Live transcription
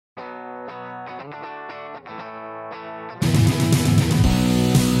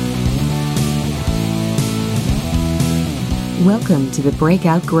Welcome to the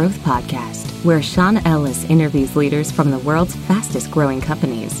Breakout Growth Podcast, where Sean Ellis interviews leaders from the world's fastest growing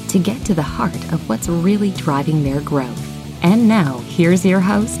companies to get to the heart of what's really driving their growth. And now, here's your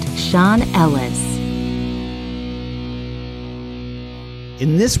host, Sean Ellis.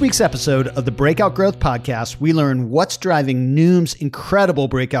 In this week's episode of the Breakout Growth Podcast, we learn what's driving Noom's incredible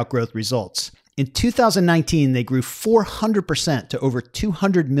breakout growth results. In 2019, they grew 400% to over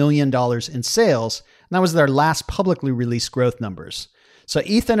 $200 million in sales, and that was their last publicly released growth numbers. So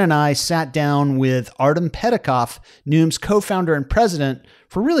Ethan and I sat down with Artem Petakov, Noom's co-founder and president,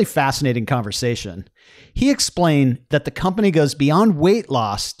 for a really fascinating conversation. He explained that the company goes beyond weight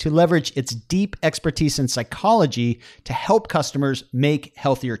loss to leverage its deep expertise in psychology to help customers make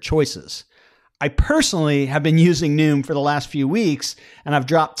healthier choices. I personally have been using Noom for the last few weeks, and I've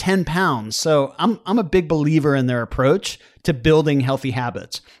dropped 10 pounds. So I'm a big believer in their approach to building healthy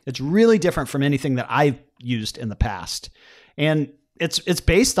habits. It's really different from anything that I've used in the past. And it's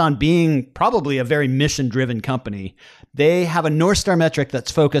based on being probably a very mission-driven company. They have a North Star metric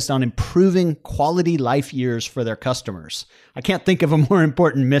that's focused on improving quality life years for their customers. I can't think of a more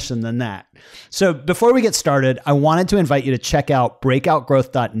important mission than that. So before we get started, I wanted to invite you to check out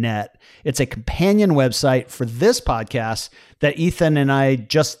breakoutgrowth.net. It's a companion website for this podcast that Ethan and I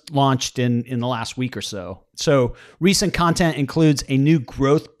just launched in the last week or so. So recent content includes a new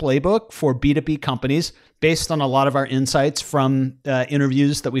growth playbook for B2B companies based on a lot of our insights from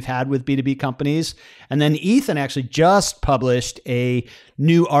interviews that we've had with B2B companies. And then Ethan actually just published a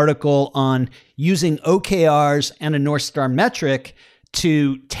new article on using OKRs and a North Star metric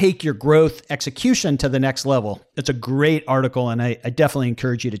to take your growth execution to the next level. It's a great article, and I definitely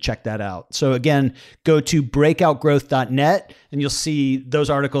encourage you to check that out. So again, go to breakoutgrowth.net, and you'll see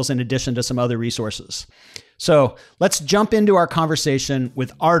those articles in addition to some other resources. So let's jump into our conversation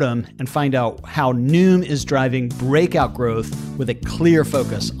with Artem and find out how Noom is driving breakout growth with a clear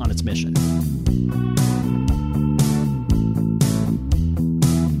focus on its mission.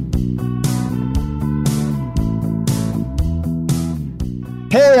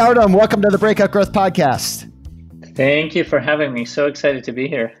 Hey, Artem, welcome to the Breakout Growth Podcast. Thank you for having me. So excited to be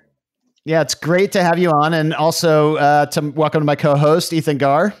here. Yeah, it's great to have you on. And also welcome to my co-host, Ethan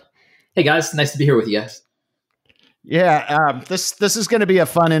Garr. Hey, guys. Nice to be here with you guys. Yeah, this is going to be a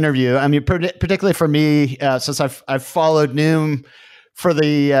fun interview. I mean, particularly for me, since I've followed Noom for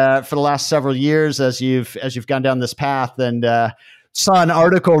the last several years as you've gone down this path, and saw an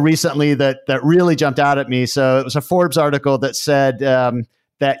article recently that really jumped out at me. So it was a Forbes article that said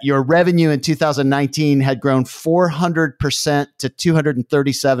that your revenue in 2019 had grown 400% to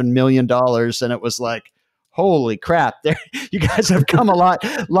 $237 million, and it was like, holy crap! You guys have come a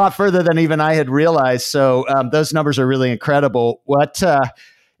lot further than even I had realized. So those numbers are really incredible.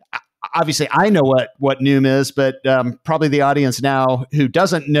 Obviously, I know what Noom is, but probably the audience now who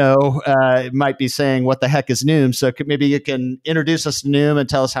doesn't know might be saying, "What the heck is Noom?" So maybe you can introduce us to Noom and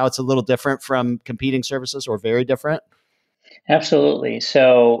tell us how it's a little different from competing services, or very different. Absolutely.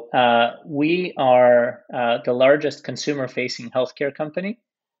 So we are the largest consumer-facing healthcare company.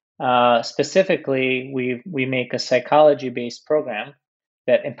 Specifically, we make a psychology-based program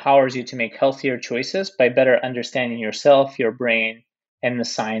that empowers you to make healthier choices by better understanding yourself, your brain, and the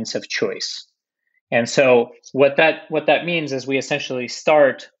science of choice. And so what that means is we've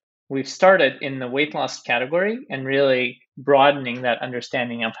started in the weight loss category and really broadening that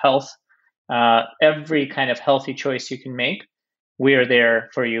understanding of health. Every kind of healthy choice you can make, we are there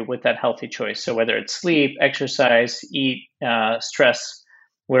for you with that healthy choice. So whether it's sleep, exercise, eat, stress,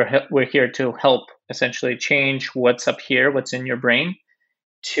 we're here to help essentially change what's up here, what's in your brain,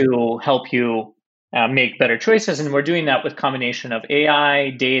 to help you make better choices. And we're doing that with combination of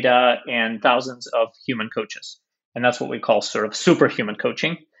AI, data, and thousands of human coaches. And that's what we call sort of superhuman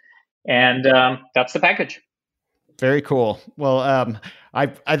coaching. And that's the package. Very cool. Well,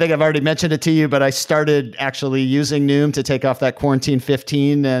 I think I've already mentioned it to you, but I started actually using Noom to take off that quarantine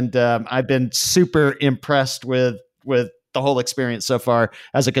 15. And I've been super impressed with the whole experience so far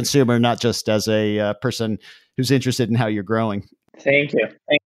as a consumer, not just as a person who's interested in how you're growing. Thank you.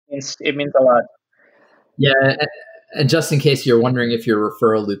 It means a lot. Yeah. And just in case you're wondering if your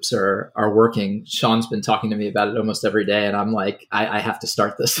referral loops are working, Sean's been talking to me about it almost every day. And I'm like, I have to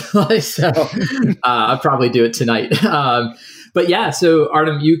start this. So I'll probably do it tonight. But yeah, so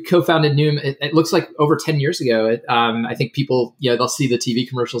Artem, you co-founded Noom. It looks like over 10 years ago. I think people, they'll see the TV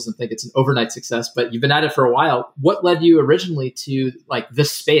commercials and think it's an overnight success, but you've been at it for a while. What led you originally to like this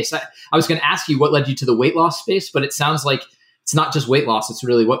space? I was going to ask you what led you to the weight loss space, but it sounds like it's not just weight loss. It's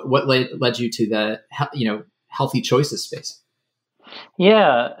really what led you to the, healthy choices space.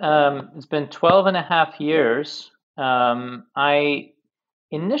 Yeah, it's been 12 and a half years I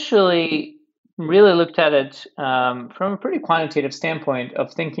initially really looked at it from a pretty quantitative standpoint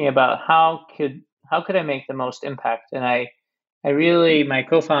of thinking about how could I make the most impact. And I really, my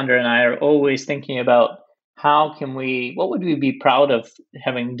co-founder and I are always thinking about what would we be proud of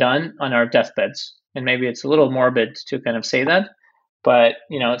having done on our deathbeds? And maybe it's a little morbid to kind of say that, but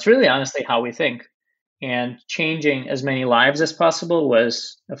it's really honestly how we think. And changing as many lives as possible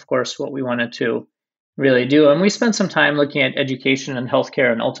was, of course, what we wanted to really do. And we spent some time looking at education and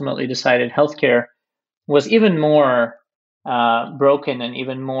healthcare, and ultimately decided healthcare was even more broken and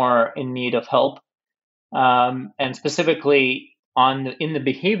even more in need of help. And specifically in the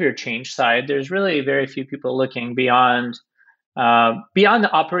behavior change side, there's really very few people looking beyond the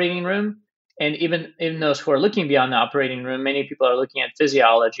operating room. And even in those who are looking beyond the operating room, many people are looking at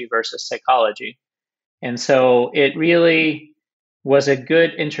physiology versus psychology. And so it really was a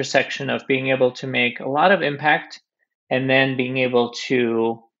good intersection of being able to make a lot of impact and then being able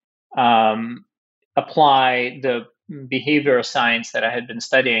to apply the behavioral science that I had been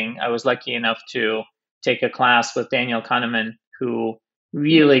studying. I was lucky enough to take a class with Daniel Kahneman, who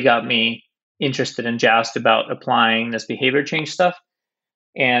really got me interested and jazzed about applying this behavior change stuff.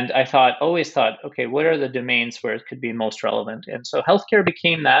 And I always thought, okay, what are the domains where it could be most relevant? And so healthcare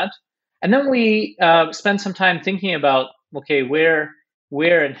became that. And then we spent some time thinking about, okay, where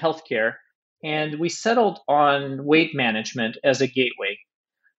in healthcare? And we settled on weight management as a gateway,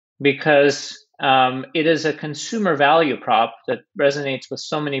 because it is a consumer value prop that resonates with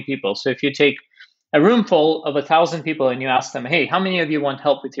so many people. So if you take a room full of 1,000 people and you ask them, hey, how many of you want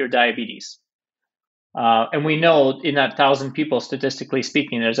help with your diabetes? And we know in that 1,000 people, statistically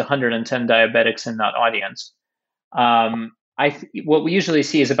speaking, there's 110 diabetics in that audience. What we usually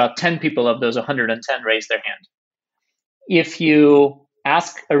see is about 10 people of those 110 raise their hand. If you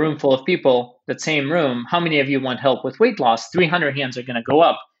ask a room full of people, that same room, how many of you want help with weight loss? 300 hands are going to go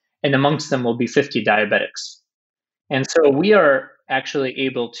up, and amongst them will be 50 diabetics. And so we are actually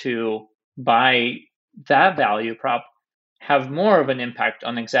able to, by that value prop, have more of an impact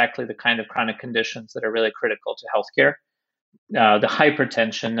on exactly the kind of chronic conditions that are really critical to healthcare. The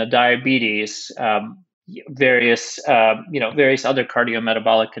hypertension, the diabetes, various other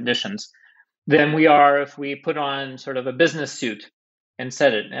cardiometabolic conditions, than we are if we put on sort of a business suit and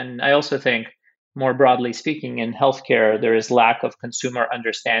set it. And I also think, more broadly speaking, in healthcare, there is lack of consumer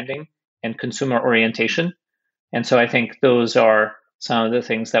understanding and consumer orientation. And so I think those are some of the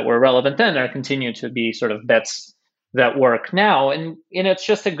things that were relevant then, or continue to be sort of bets that work now. And it's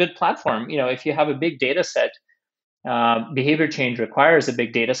just a good platform. If you have a big data set, behavior change requires a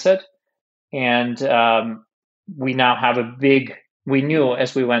big data set. And we now have we knew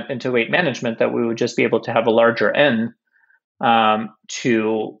as we went into weight management that we would just be able to have a larger N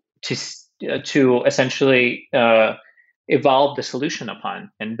to essentially evolve the solution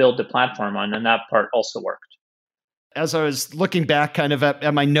upon and build the platform on. And that part also worked. As I was looking back kind of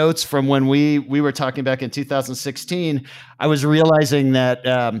at my notes from when we were talking back in 2016, I was realizing that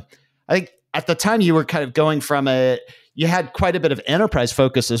I think at the time you were kind of going from you had quite a bit of enterprise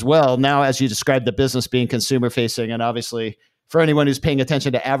focus as well. Now, as you described the business being consumer facing, and obviously for anyone who's paying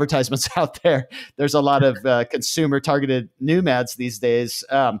attention to advertisements out there, there's a lot of consumer targeted Noom ads these days.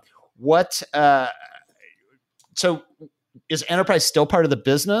 So is enterprise still part of the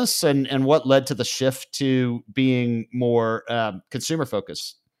business, and what led to the shift to being more consumer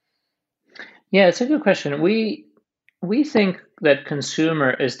focused? Yeah, it's a good question. We think that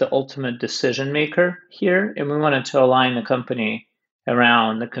consumer is the ultimate decision maker here, and we wanted to align the company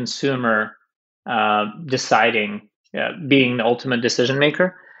around the consumer deciding, being the ultimate decision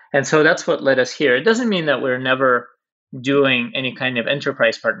maker. And so that's what led us here. It doesn't mean that we're never doing any kind of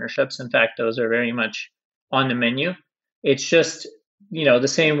enterprise partnerships. In fact, those are very much on the menu. It's just, the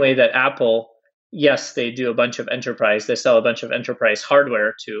same way that Apple, yes, they do a bunch of enterprise, they sell a bunch of enterprise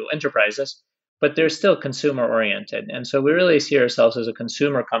hardware to enterprises, but they're still consumer oriented. And so we really see ourselves as a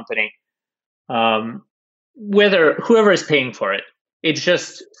consumer company, whether whoever is paying for it. It's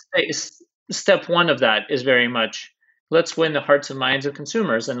just step one of that is very much, let's win the hearts and minds of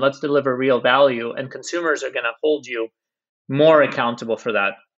consumers and let's deliver real value. And consumers are going to hold you more accountable for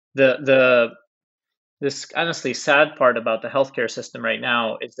that. This honestly sad part about the healthcare system right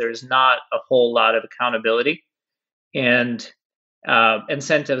now is there's not a whole lot of accountability, and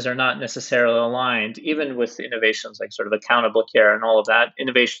incentives are not necessarily aligned, even with innovations like sort of accountable care and all of that.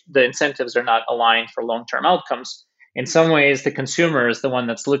 The incentives are not aligned for long-term outcomes. In some ways, the consumer is the one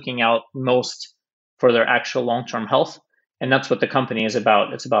that's looking out most for their actual long-term health. And that's what the company is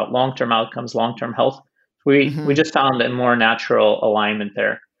about. It's about long-term outcomes, long-term health. We just found a more natural alignment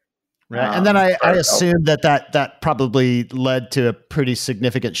there. Right. And then I assume that probably led to a pretty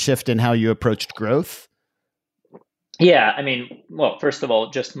significant shift in how you approached growth. Yeah. I mean, well, first of all,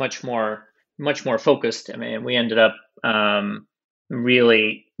 just much more focused. I mean, we ended up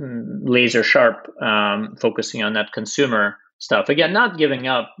really laser sharp, focusing on that consumer stuff. Again, not giving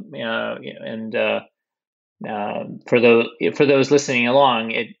up, and for those listening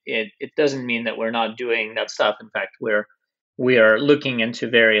along, it doesn't mean that we're not doing that stuff. In fact, we are looking into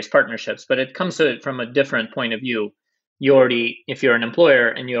various partnerships, but it comes to it from a different point of view. If you're an employer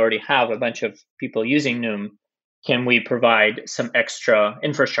and you already have a bunch of people using Noom, can we provide some extra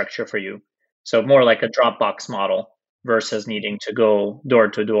infrastructure for you? So more like a Dropbox model versus needing to go door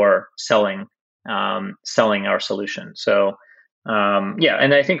to door selling our solution. So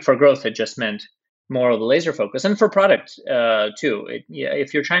and I think for growth, it just meant more of the laser focus, and for product too.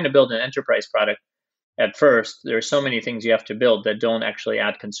 If you're trying to build an enterprise product, at first, there are so many things you have to build that don't actually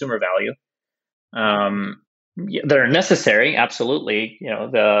add consumer value. They're necessary, absolutely.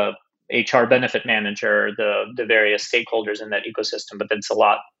 The HR benefit manager, the various stakeholders in that ecosystem, but it's a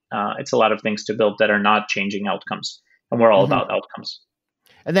lot. It's a lot of things to build that are not changing outcomes, and we're all about outcomes.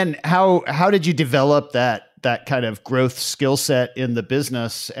 And then, how did you develop that kind of growth skill set in the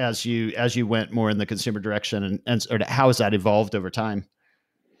business as you went more in the consumer direction, and or how has that evolved over time?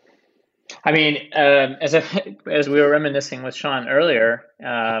 I mean, as we were reminiscing with Sean earlier,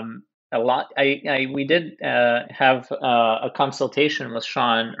 a lot. We did have a consultation with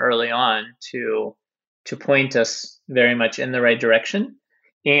Sean early on to point us very much in the right direction,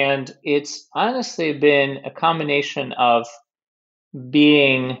 and it's honestly been a combination of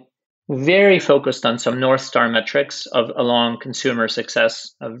being very focused on some North Star metrics along consumer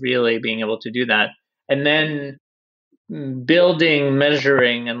success, of really being able to do that, and then building,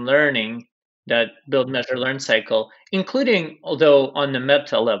 measuring, and learning that build, measure, learn cycle, including, although on the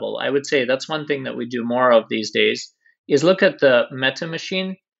meta level, I would say that's one thing that we do more of these days, is look at the meta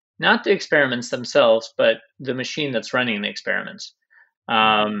machine, not the experiments themselves, but the machine that's running the experiments.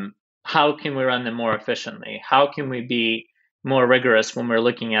 How can we run them more efficiently? How can we be more rigorous when we're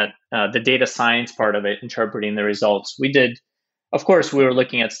looking at the data science part of it, interpreting the results? Of course, we were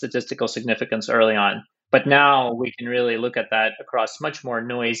looking at statistical significance early on, but now we can really look at that across much more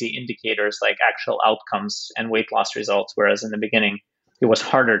noisy indicators like actual outcomes and weight loss results, whereas in the beginning, it was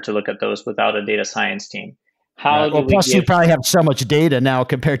harder to look at those without a data science team. Plus you probably have so much data now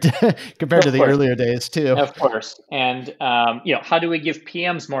compared to the earlier days too. Of course. And how do we give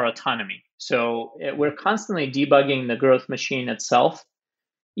PMs more autonomy? So we're constantly debugging the growth machine itself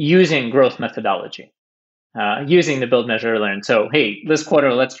using growth methodology, using the build, measure, learn. So, hey, this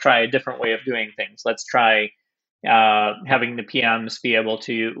quarter, let's try a different way of doing things. Let's try having the PMs be able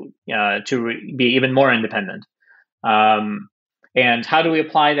to be even more independent. And how do we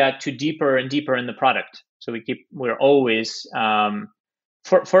apply that to deeper and deeper in the product? So we're always,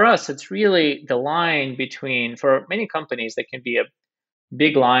 for us, it's really the line between, for many companies, there can be a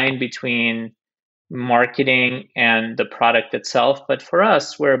big line between marketing and the product itself. But for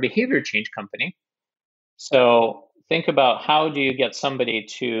us, we're a behavior change company. So think about, how do you get somebody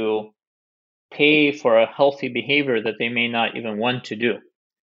to pay for a healthy behavior that they may not even want to do?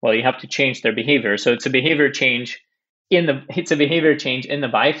 Well, you have to change their behavior. So it's a behavior change in the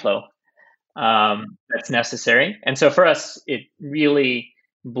buy flow that's necessary. And so for us, it really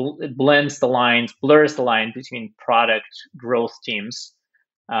blurs the line between product growth teams.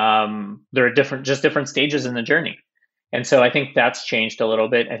 There are different stages in the journey. And so I think that's changed a little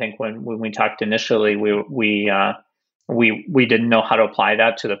bit. I think when we talked initially, we didn't know how to apply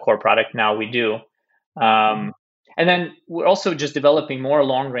that to the core product. Now we do. And then we're also just developing more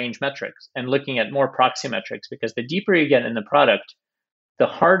long-range metrics and looking at more proxy metrics, because the deeper you get in the product, the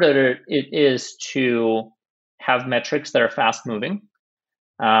harder it is to have metrics that are fast-moving.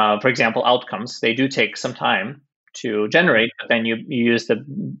 For example, outcomes, they do take some time to generate, but then you use the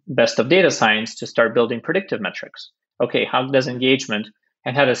best of data science to start building predictive metrics. Okay, how does engagement,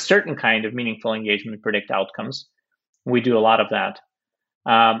 and how does certain kind of meaningful engagement predict outcomes? We do a lot of that.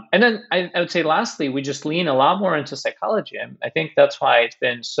 And then I would say, lastly, we just lean a lot more into psychology. And I think that's why it's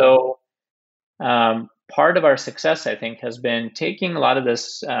been so, part of our success, I think, has been taking a lot of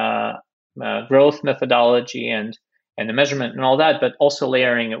this growth methodology and the measurement and all that, but also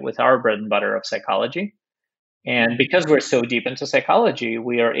layering it with our bread and butter of psychology. And because we're so deep into psychology,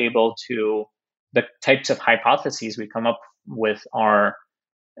 we are able to, the types of hypotheses we come up with are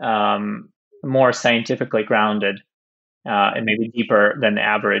more scientifically grounded and maybe deeper than the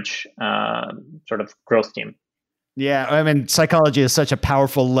average sort of growth team. Yeah, I mean, psychology is such a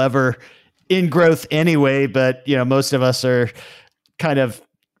powerful lever in growth anyway, but most of us are kind of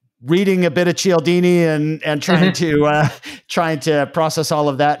reading a bit of Cialdini and trying to process all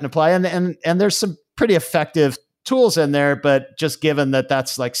of that and apply. And there's some pretty effective tools in there, but just given that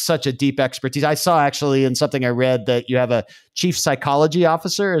that's like such a deep expertise. I saw actually in something I read that you have a chief psychology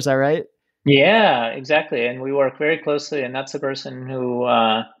officer. Is that right? Yeah, exactly. And we work very closely, and that's a person who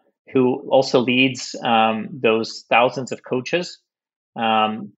also leads those thousands of coaches,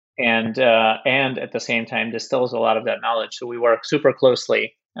 and at the same time distills a lot of that knowledge. So we work super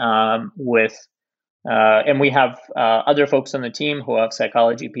closely with, and we have other folks on the team who have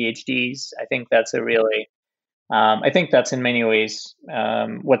psychology PhDs. I think that's in many ways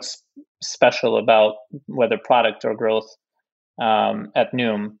what's special about whether product or growth at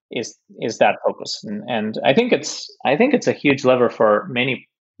Noom is that focus, and I think it's a huge lever for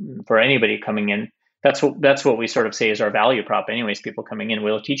anybody coming in. That's what we sort of say is our value prop. Anyways, people coming in,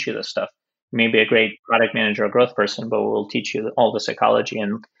 we'll teach you this stuff. You may be a great product manager or growth person, but we'll teach you all the psychology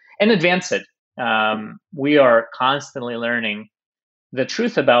and advance it. We are constantly learning the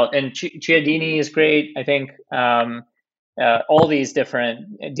truth about, and Cialdini is great. I think all these different,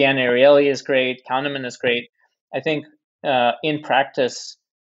 Dan Ariely is great, Kahneman is great. I think in practice,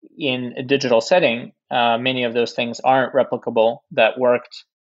 in a digital setting, many of those things aren't replicable. That worked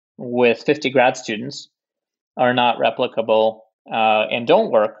with 50 grad students are not replicable and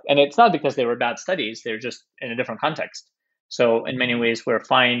don't work. And it's not because they were bad studies, they're just in a different context. So in many ways, we're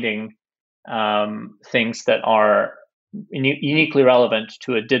finding things that are uniquely relevant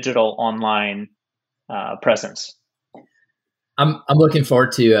to a digital online presence. I'm looking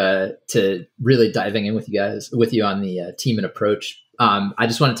forward to really diving in with you on the team and approach. I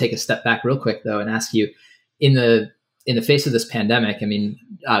just want to take a step back real quick though and ask you, in the face of this pandemic, I mean,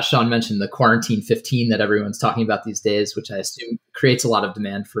 Sean mentioned the quarantine 15 that everyone's talking about these days, which I assume creates a lot of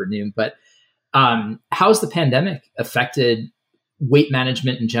demand for Noom. But how has the pandemic affected weight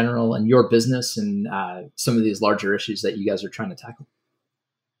management in general and your business and some of these larger issues that you guys are trying to tackle?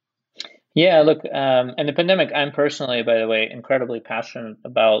 Yeah, look, and the pandemic, I'm personally, by the way, incredibly passionate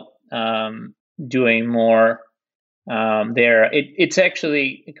about doing more there. It's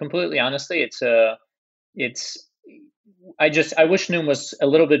actually, completely honestly, I wish Noom was a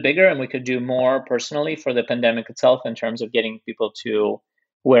little bit bigger and we could do more personally for the pandemic itself in terms of getting people to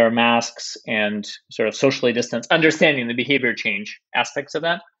wear masks and sort of socially distance, understanding the behavior change aspects of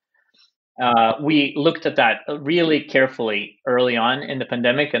that. We looked at that really carefully early on in the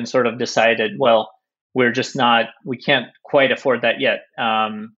pandemic and sort of decided, well, we can't quite afford that yet.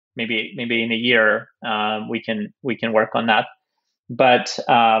 Maybe in a year we can work on that. But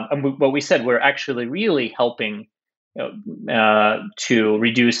what we said, we're actually really helping to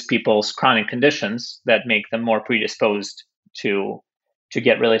reduce people's chronic conditions that make them more predisposed to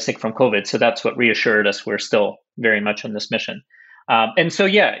get really sick from COVID. So that's what reassured us. We're still very much on this mission. And so,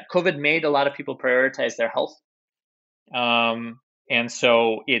 yeah, COVID made a lot of people prioritize their health. And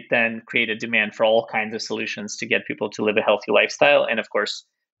so it then created demand for all kinds of solutions to get people to live a healthy lifestyle. And of course,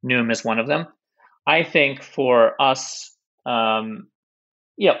 Noom is one of them. I think for us, for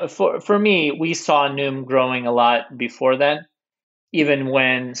me, we saw Noom growing a lot before then, even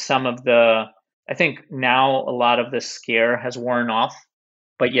when I think now a lot of the scare has worn off,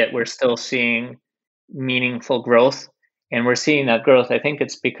 but yet we're still seeing meaningful growth. And we're seeing that growth. I think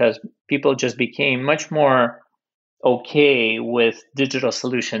it's because people just became much more okay with digital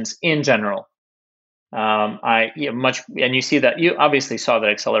solutions in general. And you see that, you obviously saw that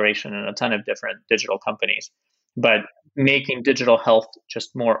acceleration in a ton of different digital companies, but making digital health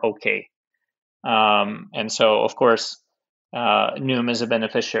just more okay. And so, of course, Noom is a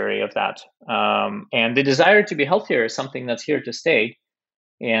beneficiary of that. And the desire to be healthier is something that's here to stay.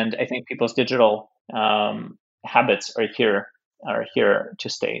 And I think people's digital habits are here to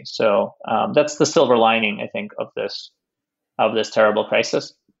stay. So that's the silver lining, I think, of this terrible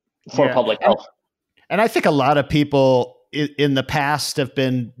crisis for public health. And I think a lot of people in the past have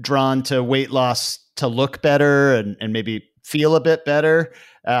been drawn to weight loss to look better and maybe feel a bit better.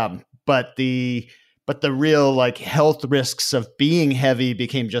 But the real like health risks of being heavy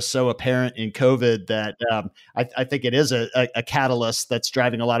became just so apparent in COVID that I think it is a catalyst that's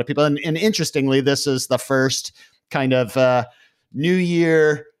driving a lot of people. And interestingly, this is the first kind of New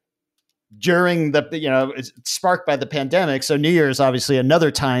Year during it's sparked by the pandemic. So New Year is obviously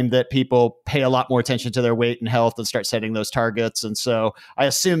another time that people pay a lot more attention to their weight and health and start setting those targets. And so I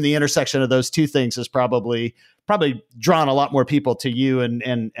assume the intersection of those two things has probably drawn a lot more people to you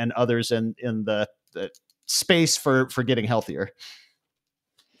and others in the space for getting healthier.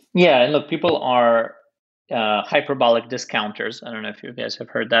 Yeah. And look, people are hyperbolic discounters. I don't know if you guys have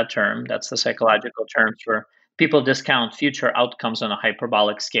heard that term. That's the psychological term for people discount future outcomes on a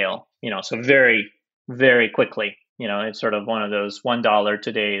hyperbolic scale, so very, very quickly. It's sort of one of those $1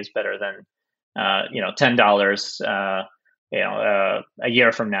 today is better than, $10, a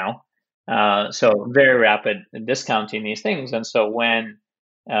year from now. So very rapid discounting these things. And so when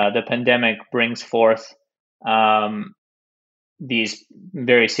the pandemic brings forth these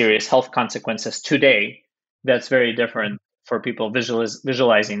very serious health consequences today, that's very different for people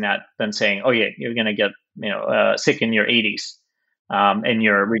visualizing that than saying, oh yeah, you're going to get sick in your 80s, and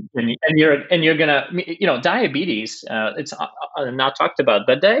you're gonna diabetes. It's not talked about,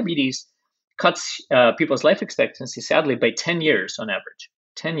 but diabetes cuts people's life expectancy sadly by 10 years on average.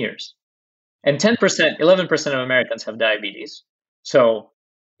 10 years, and 11% of Americans have diabetes. So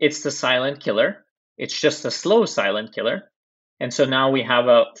it's the silent killer. It's just a slow silent killer. And so now we have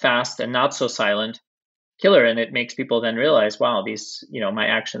a fast and not so silent killer, and it makes people then realize, wow, these, my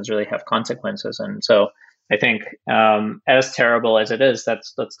actions really have consequences. And so I think, as terrible as it is,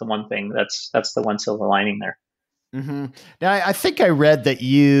 that's the one thing, that's the one silver lining there. Mm-hmm. Now, I think I read that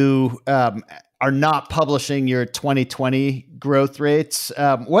you are not publishing your 2020 growth rates.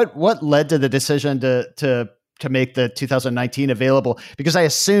 What led to the decision to make the 2019 available? Because I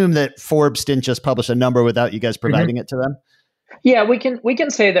assume that Forbes didn't just publish a number without you guys providing it to them. Yeah, we can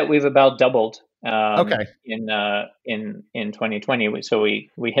say that we've about doubled. Okay. In 2020, so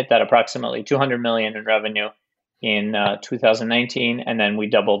we hit that approximately 200 million in revenue in 2019, and then we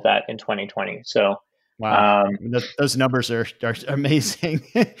doubled that in 2020. So wow, those numbers are amazing.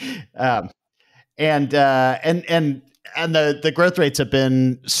 And the growth rates have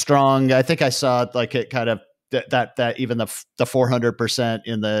been strong. I think I saw like it kind of that even the 400%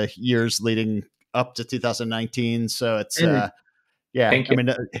 in the years leading up to 2019, so it's yeah. I mean,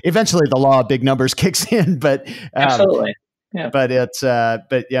 eventually the law of big numbers kicks in, but absolutely, yeah. But it's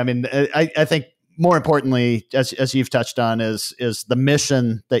but yeah, I mean, I think more importantly, as you've touched on, is the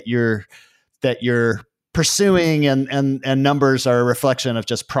mission that you're pursuing, and numbers are a reflection of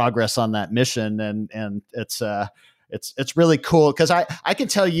just progress on that mission, and it's really cool, because I can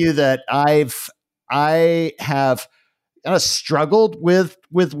tell you that I have kind of struggled with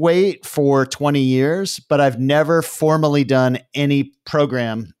weight for 20 years, but I've never formally done any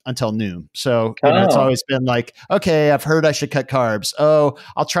program until Noom. So it's always been like, okay, I've heard I should cut carbs. Oh,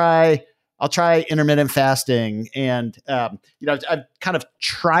 I'll try intermittent fasting. And, I've kind of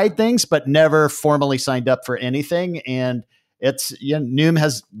tried things, but never formally signed up for anything. And Noom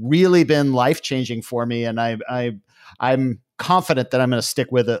has really been life-changing for me. And I'm confident that I'm going to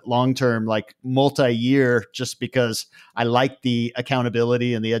stick with it long-term, like multi-year, just because I like the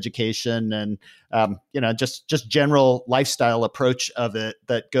accountability and the education and, just general lifestyle approach of it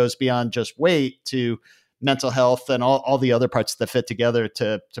that goes beyond just weight to mental health and all the other parts that fit together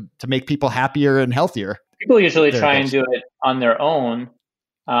to make people happier and healthier. People usually try and do it on their own.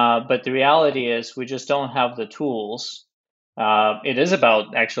 But the reality is we just don't have the tools. It is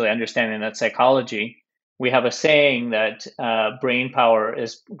about actually understanding that psychology. We have a saying that brain power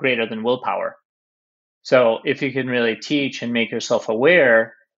is greater than willpower. So if you can really teach and make yourself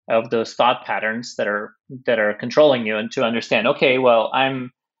aware of those thought patterns that are controlling you, and to understand, okay, well,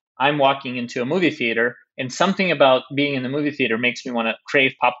 I'm walking into a movie theater, and something about being in the movie theater makes me want to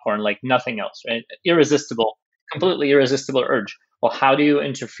crave popcorn like nothing else, right? Completely irresistible urge. Well, how do you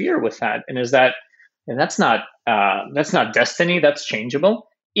interfere with that? And that's not destiny. That's changeable.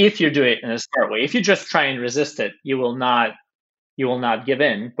 If you do it in a smart way. If you just try and resist it, you will not give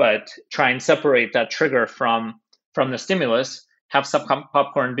in, but try and separate that trigger from the stimulus, have some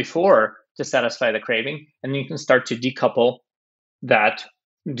popcorn before to satisfy the craving, and you can start to decouple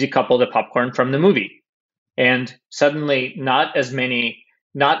the popcorn from the movie. And suddenly not as much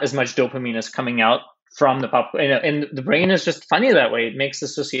dopamine is coming out from the popcorn. And the brain is just funny that way. It makes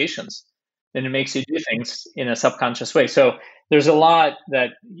associations, and it makes you do things in a subconscious way. So there's a lot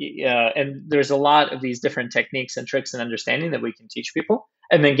there's a lot of these different techniques and tricks and understanding that we can teach people,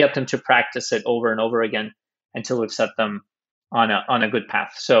 and then get them to practice it over and over again until we've set them on a good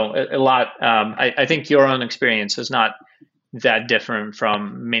path. So a lot. I think your own experience is not that different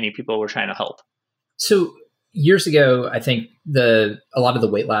from many people we're trying to help. So years ago, I think a lot of the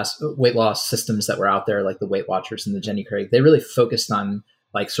weight loss systems that were out there, like the Weight Watchers and the Jenny Craig, they really focused on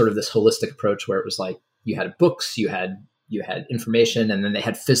like sort of this holistic approach where it was like you had books, you had information, and then they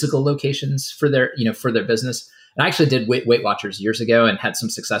had physical locations for their business. And I actually did Weight Watchers years ago and had some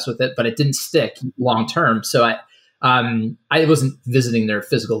success with it, but it didn't stick long term. So I wasn't visiting their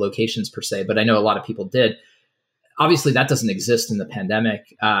physical locations per se, but I know a lot of people did. Obviously, that doesn't exist in the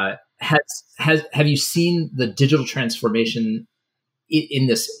pandemic. Have you seen the digital transformation in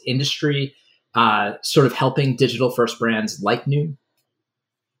this industry sort of helping digital first brands like Noom?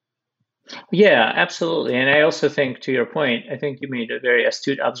 Yeah, absolutely. And I also think, to your point, I think you made a very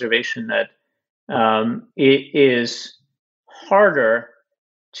astute observation that it is harder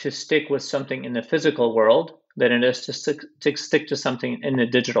to stick with something in the physical world than it is to stick to something in the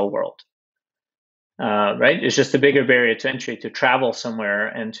digital world. Right? It's just a bigger barrier to entry to travel somewhere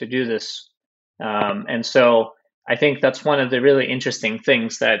and to do this. And so I think that's one of the really interesting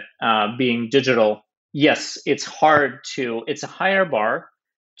things that being digital, yes, it's a higher bar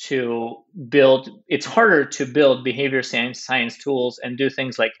to build. It's harder to build behavior science tools and do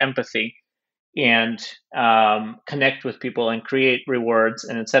things like empathy and connect with people and create rewards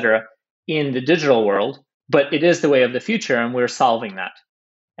and et cetera in the digital world. But it is the way of the future, and we're solving that.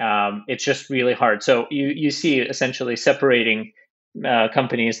 It's just really hard. So you see essentially separating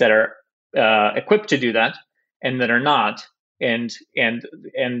companies that are equipped to do that and that are not, and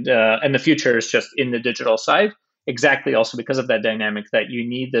the future is just in the digital side. Exactly, also because of that dynamic that you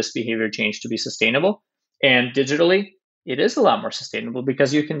need this behavior change to be sustainable. And digitally, it is a lot more sustainable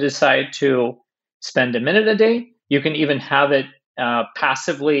because you can decide to spend a minute a day. You can even have it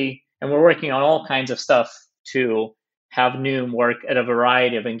passively, and we're working on all kinds of stuff to have Noom work at a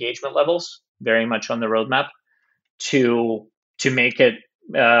variety of engagement levels, very much on the roadmap, to make it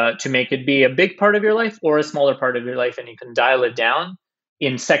be a big part of your life or a smaller part of your life, and you can dial it down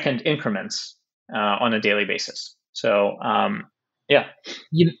in second increments on a daily basis. So, yeah.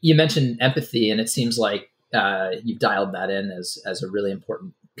 You mentioned empathy, and it seems like you've dialed that in as a really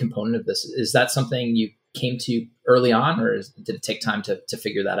important component of this. Is that something you came to early on, or did it take time to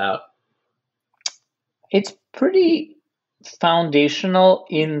figure that out? It's pretty foundational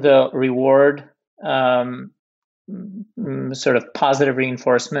in the reward sort of positive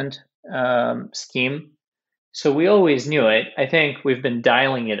reinforcement scheme. So we always knew it. I think we've been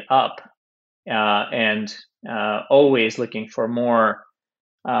dialing it up and always looking for more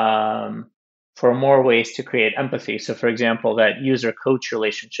ways to create empathy. So, for example, that user-coach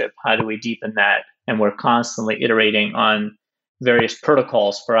relationship, how do we deepen that? And we're constantly iterating on various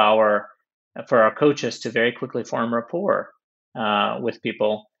protocols for our coaches to very quickly form rapport with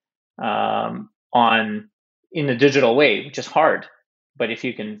people in the digital way, which is hard. But if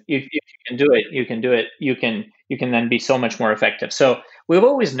you can do it, you can then be so much more effective. So we've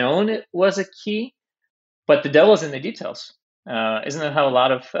always known it was a key, but the devil's in the details. Isn't that how a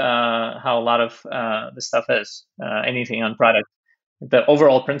lot of the stuff is? Anything on product, the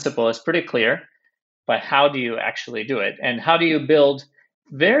overall principle is pretty clear, but how do you actually do it, and how do you build?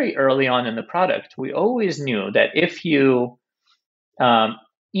 Very early on in the product, we always knew that if you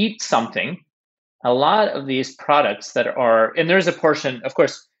eat something, a lot of these products that are, and there's a portion, of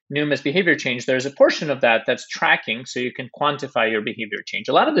course, Noom is behavior change. There's a portion of that that's tracking, so you can quantify your behavior change.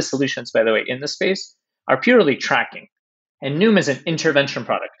 A lot of the solutions, by the way, in this space are purely tracking, and Noom is an intervention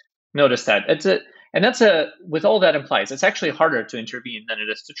product. Notice that that's with all that implies, it's actually harder to intervene than it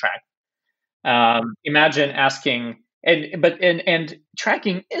is to track. Imagine asking. And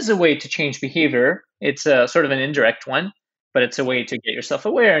tracking is a way to change behavior. It's a sort of an indirect one, but it's a way to get yourself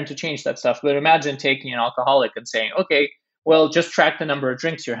aware and to change that stuff. But imagine taking an alcoholic and saying, okay, well, just track the number of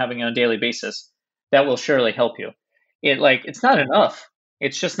drinks you're having on a daily basis. That will surely help you. It's not enough.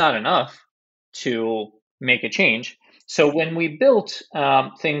 It's just not enough to make a change. So when we built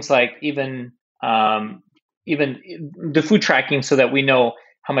things like even the food tracking so that we know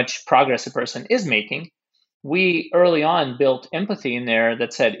how much progress a person is making, we early on built empathy in there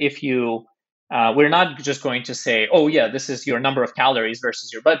that said, if you, we're not just going to say, oh yeah, this is your number of calories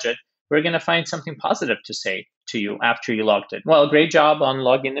versus your budget. We're going to find something positive to say to you after you logged it. Well, great job on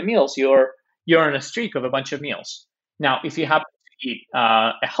logging the meals. You're on a streak of a bunch of meals. Now, if you happen to eat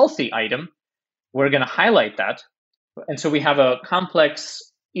a healthy item, we're going to highlight that. And so we have a complex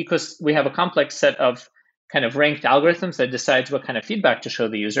set of kind of ranked algorithms that decides what kind of feedback to show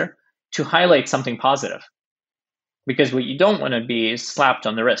the user to highlight something positive. Because what you don't want to be is slapped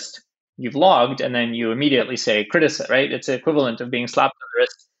on the wrist. You've logged and then you immediately say criticize, right? It's equivalent of being slapped on the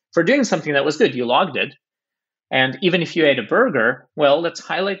wrist for doing something that was good. You logged it. And even if you ate a burger, well, let's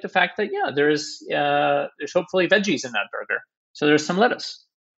highlight the fact that, yeah, there's hopefully veggies in that burger. So there's some lettuce.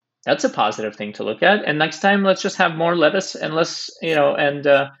 That's a positive thing to look at. And next time, let's just have more lettuce and less,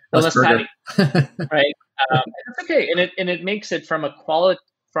 less patty, right? That's okay. And it makes it from a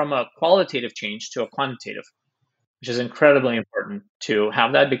qualitative change to a quantitative, which is incredibly important to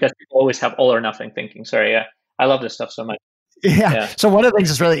have that because people always have all or nothing thinking. Sorry, I love this stuff so much. Yeah. So one of the things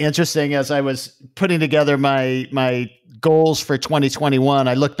that's really interesting as I was putting together my goals for 2021,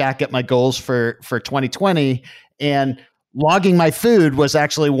 I looked back at my goals for 2020, and logging my food was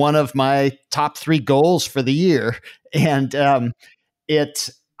actually one of my top 3 goals for the year. And I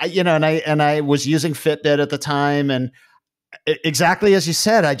was using Fitbit at the time, and exactly as you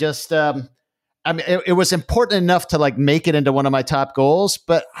said, I just, it was important enough to like make it into one of my top goals,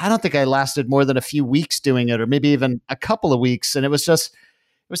 but I don't think I lasted more than a few weeks doing it, or maybe even a couple of weeks. And it was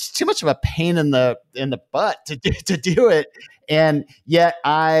too much of a pain in the butt to do it. And yet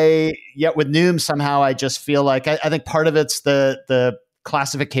with Noom, somehow I just feel like I think part of it's the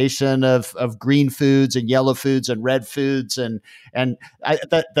classification of green foods and yellow foods and red foods, and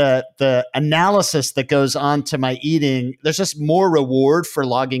the analysis that goes on to my eating. There's just more reward for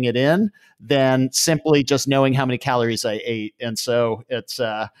logging it in than simply just knowing how many calories I ate. And so it's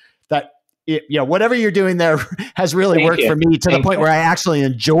whatever you're doing there has really worked for me to the point where I actually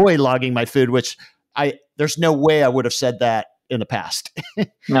enjoy logging my food, which there's no way I would have said that in the past.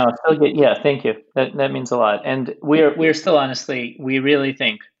 No, it's so good. Yeah, thank you. That means a lot. And we're still, honestly, we really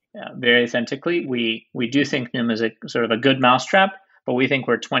think very authentically, we do think Noom is a sort of a good mousetrap, but we think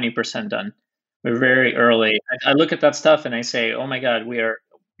we're 20% done. We're very early. I look at that stuff and I say, oh my God, we are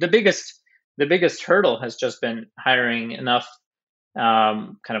the biggest hurdle has just been hiring enough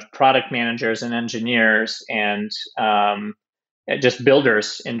kind of product managers and engineers and just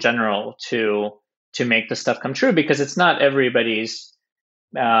builders in general to make the stuff come true, because it's not everybody's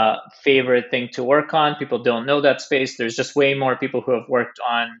favorite thing to work on. People don't know that space. There's just way more people who have worked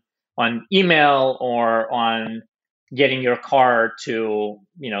on email or on getting your car to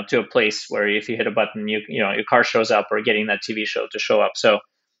a place where if you hit a button, your car shows up, or getting that TV show to show up. So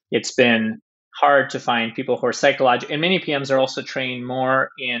it's been hard to find people who are psychological, and many PMs are also trained more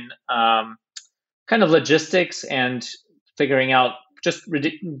in kind of logistics and figuring out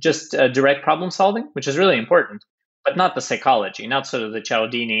just direct problem solving, which is really important, but not the psychology, not sort of the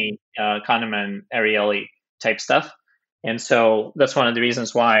Cialdini, Kahneman, Ariely type stuff. And so that's one of the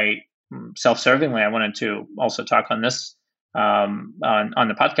reasons why self-servingly I wanted to also talk on this on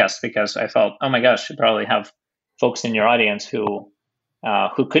the podcast, because I felt, oh my gosh, you probably have folks in your audience who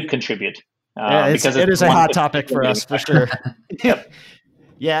could contribute. Because it is a hot topic for us, for sure. Yep.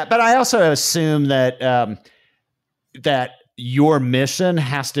 Yeah, but I also assume that that your mission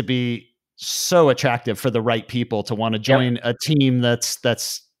has to be so attractive for the right people to want to join a team that's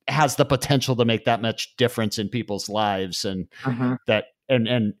has the potential to make that much difference in people's lives, and that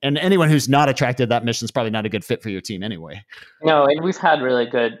and anyone who's not attracted to that mission is probably not a good fit for your team anyway. No, and we've had really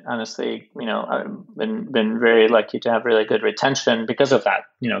good, honestly, I've been very lucky to have really good retention because of that.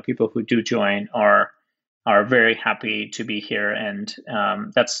 People who do join are very happy to be here, and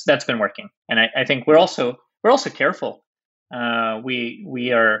that's been working. And I think we're also careful.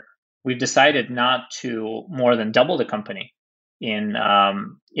 We've decided not to more than double the company in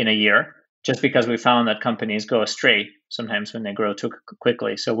a year, just because we found that companies go astray sometimes when they grow too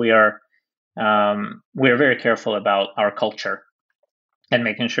quickly. So we're very careful about our culture and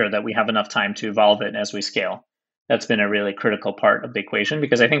making sure that we have enough time to evolve it as we scale. That's been a really critical part of the equation,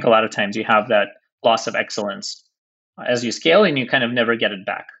 because I think a lot of times you have that loss of excellence as you scale, and you kind of never get it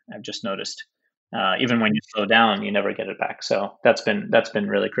back. I've just noticed. Even when you slow down, you never get it back. So that's been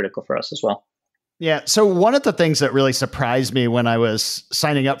really critical for us as well. Yeah. So one of the things that really surprised me when I was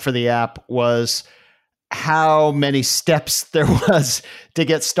signing up for the app was how many steps there was to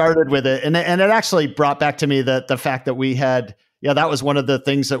get started with it. And it actually brought back to me the fact that we had, that was one of the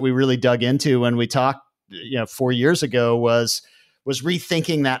things that we really dug into when we talked, 4 years ago was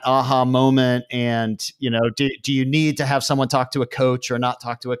rethinking that aha moment. And, do you need to have someone talk to a coach or not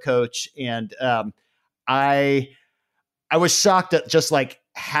talk to a coach? And I was shocked at just like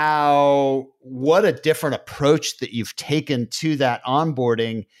what a different approach that you've taken to that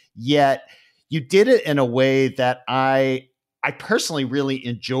onboarding, yet you did it in a way that I personally really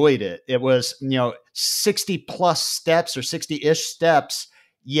enjoyed it. It was, 60 plus steps or 60-ish steps,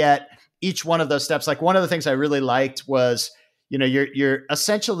 yet each one of those steps, like one of the things I really liked was, you're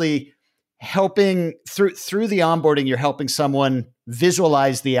essentially helping through the onboarding, you're helping someone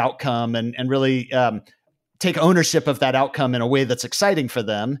visualize the outcome and really take ownership of that outcome in a way that's exciting for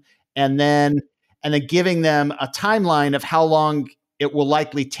them. And then giving them a timeline of how long it will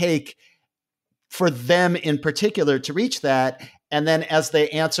likely take for them in particular to reach that. And then as they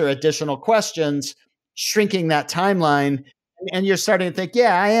answer additional questions, shrinking that timeline. And you're starting to think,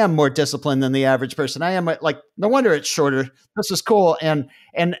 I am more disciplined than the average person. I am no wonder it's shorter. This is cool. And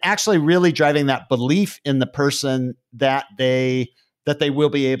actually really driving that belief in the person that they will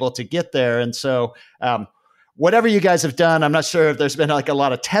be able to get there. And so, whatever you guys have done, I'm not sure if there's been like a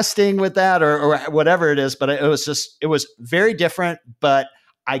lot of testing with that or whatever it is, but it was very different, but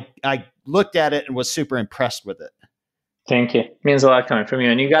I looked at it and was super impressed with it. Thank you. It means a lot coming from you,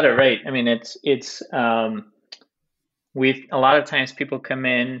 and you got it right. I mean, a lot of times people come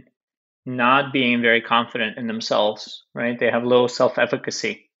in not being very confident in themselves, right? They have low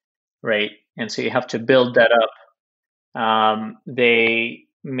self-efficacy, right? And so you have to build that up. They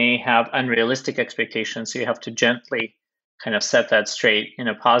may have unrealistic expectations, so you have to gently kind of set that straight in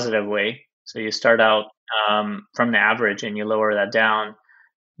a positive way. So you start out from the average and you lower that down.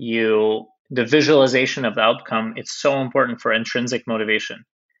 The visualization of the outcome, it's so important for intrinsic motivation.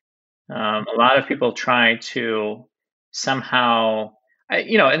 A lot of people try to somehow,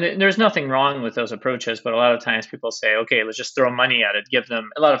 and there's nothing wrong with those approaches, but a lot of times people say, okay, let's just throw money at it, give them,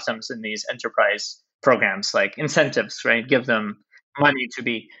 a lot of times in these enterprise programs, like incentives, right? Give them money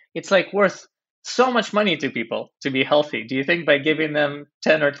it's like worth so much money to people to be healthy. Do you think by giving them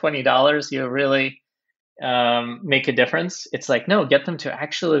 $10 or $20, you really make a difference? It's like, no, get them to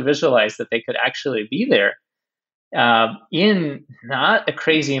actually visualize that they could actually be there in not a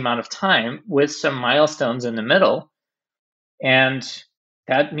crazy amount of time with some milestones in the middle. And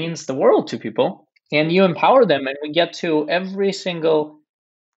that means the world to people. And you empower them, and we get to every single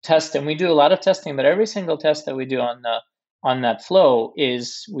test, and we do a lot of testing, but every single test that we do on that flow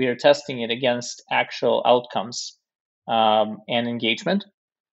is we are testing it against actual outcomes and engagement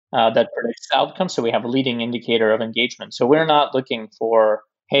that predicts outcomes. So we have a leading indicator of engagement. So we're not looking for,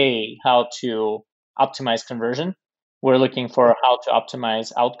 hey, how to optimize conversion. We're looking for how to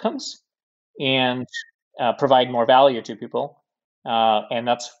optimize outcomes and provide more value to people. And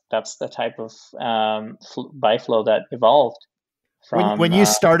that's the type of buy flow that evolved. When you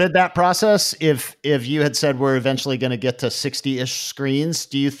started that process, if you had said we're eventually going to get to 60-ish screens,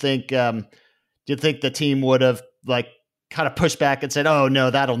 do you think the team would have like kind of pushed back and said, "Oh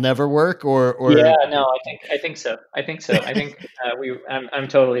no, that'll never work"? Or yeah, no, I think so. I think I'm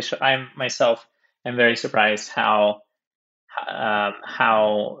totally sure. I'm very surprised how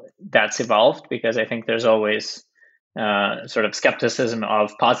that's evolved, because I think there's always sort of skepticism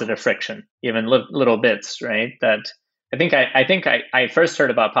of positive friction, even little bits, right? That I think I first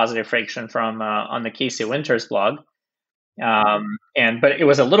heard about positive friction from on the Casey Winters blog, but it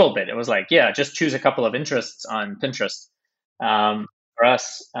was a little bit. It was like, yeah, just choose a couple of interests on Pinterest. For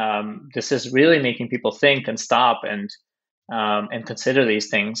us, this is really making people think and stop and consider these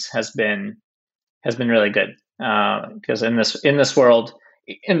things has been really good, because in this world,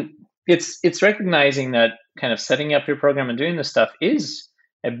 and it's recognizing that kind of setting up your program and doing this stuff is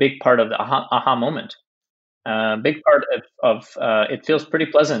a big part of the aha moment. Big part of it feels pretty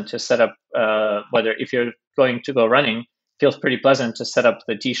pleasant to set up, whether if you're going to go running, it feels pretty pleasant to set up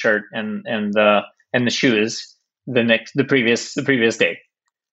the t-shirt and the shoes the previous day.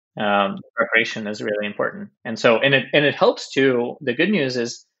 Preparation is really important, and it helps too. The good news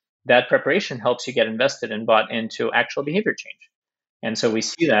is that preparation helps you get invested and bought into actual behavior change, and so we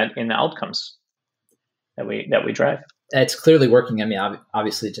see that in the outcomes that we drive. It's clearly working. I mean,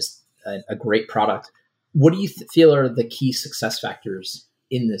 obviously, just a great product. What do you feel are the key success factors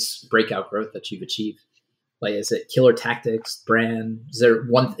in this breakout growth that you've achieved? Like, is it killer tactics, brand? Is there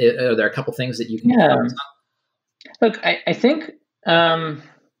are there a couple things that you can focus on? Look, I think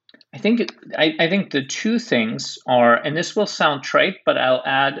the two things are, and this will sound trite, but I'll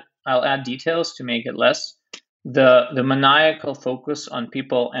add details to make it less. The maniacal focus on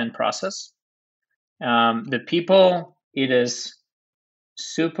people and process. The people, it is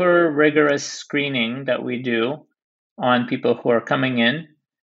super rigorous screening that we do on people who are coming in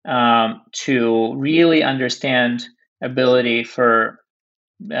to really understand ability for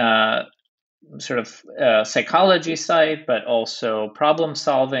sort of psychology side, but also problem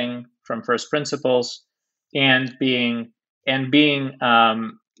solving from first principles, and being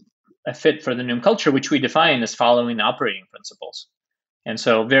a fit for the Noom culture, which we define as following the operating principles. And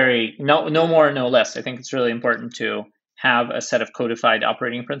so no more, no less. I think it's really important to have a set of codified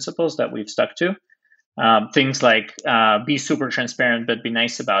operating principles that we've stuck to. Things like be super transparent, but be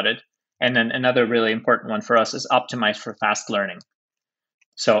nice about it. And then another really important one for us is optimize for fast learning.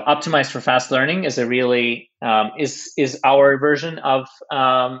 So optimize for fast learning is a really is our version of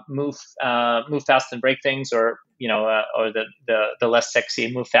move fast and break things, or or the less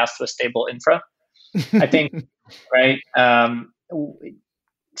sexy move fast with stable infra. I think right.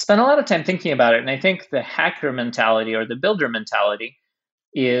 Spend a lot of time thinking about it, and I think the hacker mentality or the builder mentality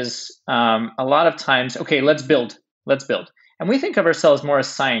is a lot of times, okay, let's build, and we think of ourselves more as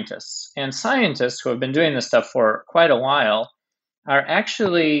scientists, and scientists who have been doing this stuff for quite a while are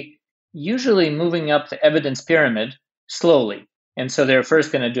actually usually moving up the evidence pyramid slowly. And so they're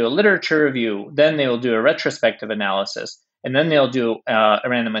first going to do a literature review, then they will do a retrospective analysis, and then they'll do a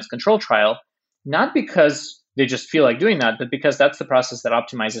randomized control trial, not because they just feel like doing that, but because that's the process that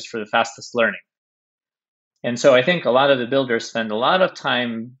optimizes for the fastest learning. And so I think a lot of the builders spend a lot of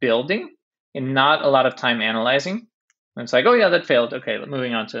time building and not a lot of time analyzing. And it's like, oh yeah, that failed. Okay,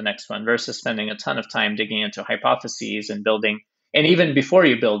 moving on to the next one, versus spending a ton of time digging into hypotheses and building. And even before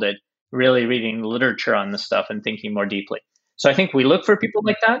you build it, really reading literature on the stuff and thinking more deeply. So I think we look for people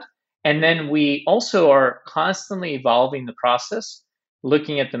like that. And then we also are constantly evolving the process,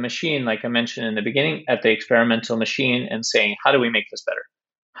 looking at the machine, like I mentioned in the beginning, at the experimental machine and saying, how do we make this better?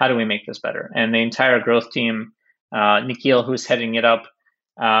 How do we make this better? And the entire growth team, Nikhil, who's heading it up,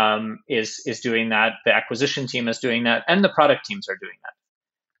 is doing that. The acquisition team is doing that, and the product teams are doing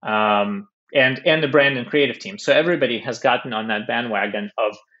that, and the brand and creative team. So everybody has gotten on that bandwagon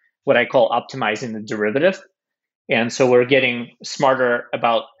of what I call optimizing the derivative, and so we're getting smarter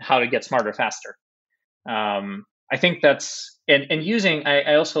about how to get smarter faster. I think that's and using.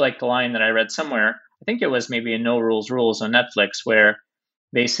 I also like the line that I read somewhere. I think it was maybe in No Rules Rules on Netflix, where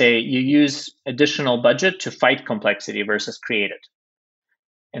they say you use additional budget to fight complexity versus create it.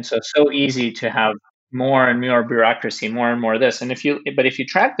 And so it's so easy to have more and more bureaucracy, more and more this. And if you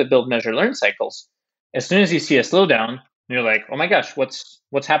track the build, measure, learn cycles, as soon as you see a slowdown, you're like, oh my gosh,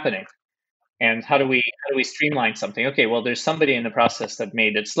 what's happening? And how do we streamline something? Okay, well, there's somebody in the process that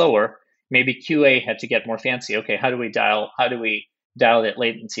made it slower. Maybe QA had to get more fancy. Okay, how do we dial that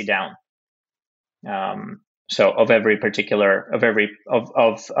latency down? So of the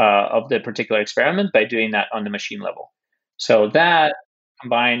particular experiment by doing that on the machine level. So that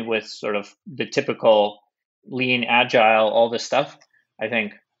combined with sort of the typical lean, agile, all this stuff, I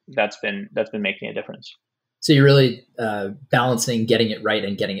think that's been making a difference. So you're really balancing getting it right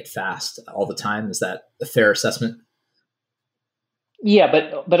and getting it fast all the time. Is that a fair assessment? Yeah,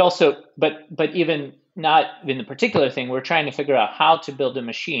 but even not in the particular thing, we're trying to figure out how to build a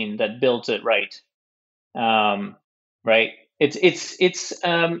machine that builds it right. Right. It's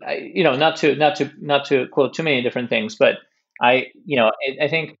not to quote too many different things, but I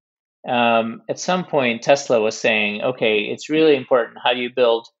think at some point Tesla was saying, okay, it's really important how you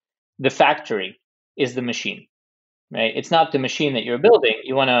build the factory is the machine, right? It's not the machine that you're building.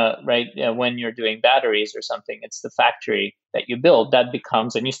 You want to, when you're doing batteries or something, it's the factory that you build that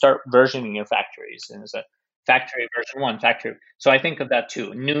becomes, and you start versioning your factories. And there's a factory version 1, factory. So I think of that too.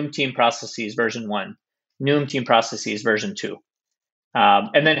 Noom team processes version 1, Noom team processes version 2.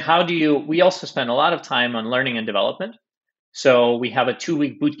 And then we also spend a lot of time on learning and development. So we have a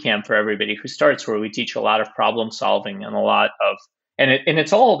 2-week boot camp for everybody who starts, where we teach a lot of problem solving and a lot of, and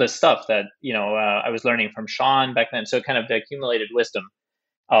it's all this stuff that, I was learning from Sean back then. So kind of the accumulated wisdom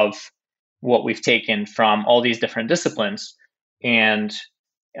of what we've taken from all these different disciplines and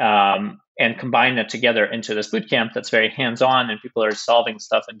combine that together into this boot camp that's very hands-on, and people are solving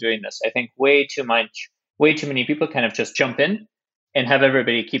stuff and doing this. I think way too many people kind of just jump in and have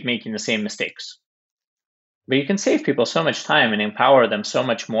everybody keep making the same mistakes. But you can save people so much time and empower them so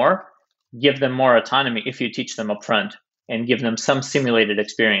much more, give them more autonomy if you teach them upfront and give them some simulated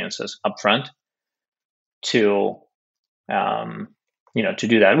experiences upfront to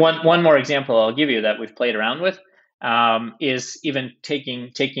do that. One more example I'll give you that we've played around with is even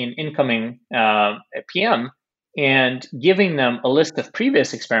taking incoming PM and giving them a list of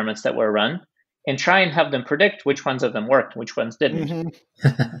previous experiments that were run and try and have them predict which ones of them worked, which ones didn't.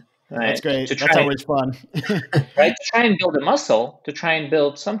 Mm-hmm. Right? That's great. That's always fun. Right? To try and build a muscle, to try and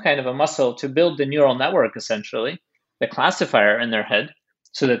build some kind of a muscle, to build the neural network, essentially, the classifier in their head,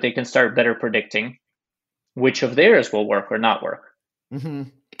 so that they can start better predicting which of theirs will work or not work. Mm-hmm.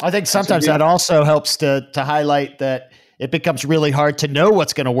 I think sometimes that also helps to highlight that it becomes really hard to know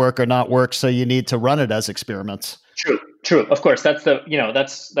what's going to work or not work. So you need to run it as experiments. True. Of course, that's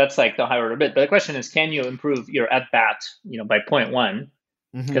that's like the high order bit. But the question is, can you improve your at bat, by 0.1?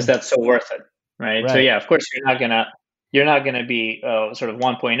 Because that's so worth it, right? So yeah, of course you're not gonna be sort of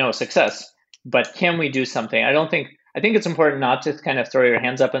 1.0 success, but can we do something? I think it's important not to kind of throw your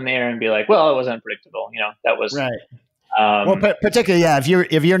hands up in the air and be like, well, it was unpredictable. That was right. Well, particularly,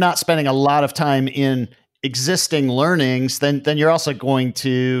 if you're not spending a lot of time in existing learnings, then you're also going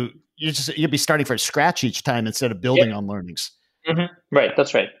to you'll be starting from scratch each time instead of building on learnings. Mm-hmm. Right.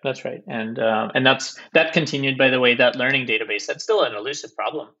 That's right. And that continued, by the way, that learning database. That's still an elusive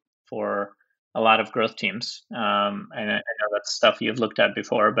problem for a lot of growth teams. And I know that's stuff you've looked at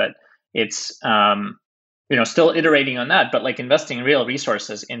before, but it's still iterating on that. But like investing real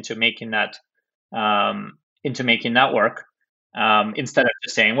resources into making that work, instead of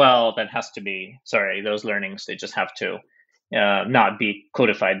just saying, well, that has to be those learnings, they just have to not be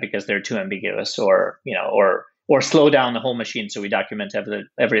codified because they're too ambiguous, or slow down the whole machine so we document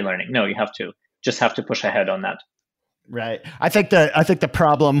every learning. No, you have to just have to push ahead on that. Right. I think the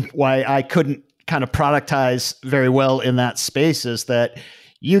problem why I couldn't kind of productize very well in that space is that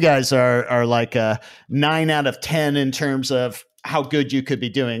you guys are like a 9 out of 10 in terms of how good you could be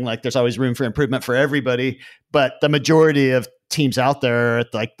doing. Like there's always room for improvement for everybody, but the majority of teams out there are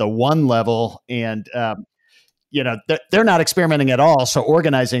at like the 1 level, and they're not experimenting at all. So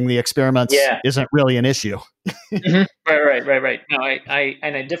organizing the experiments isn't really an issue. Mm-hmm. Right. No,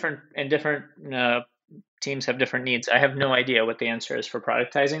 I different teams have different needs. I have no idea what the answer is for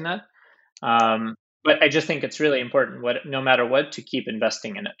productizing that. But I just think it's really important, no matter what, to keep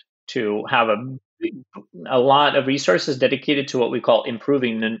investing in it, to have a lot of resources dedicated to what we call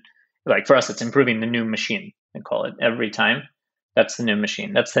improving like for us, it's improving the Noom machine. I call it every time. That's the Noom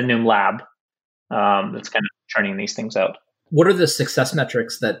machine. That's the Noom lab. That's kind of churning these things out. What are the success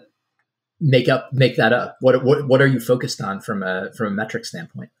metrics that make that up? What are you focused on from a metric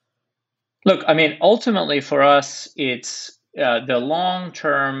standpoint? Look, I mean, ultimately for us, it's the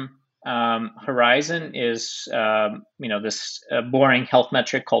long-term horizon is this boring health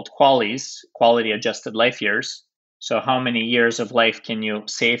metric called QALYs, quality adjusted life years. So how many years of life can you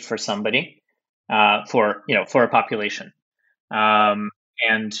save for somebody for a population?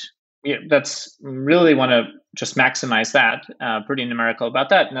 And that's really want to just maximize that, pretty numerical about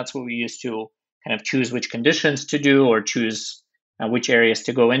that. And that's what we use to kind of choose which conditions to do or choose which areas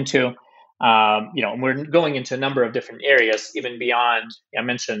to go into. And we're going into a number of different areas, even beyond. I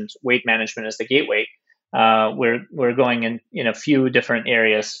mentioned weight management as the gateway. We're going in a few different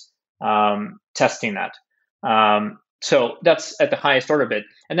areas, testing that. So that's at the highest order bit,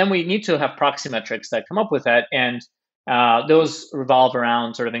 and then we need to have proxy metrics that come up with that, and those revolve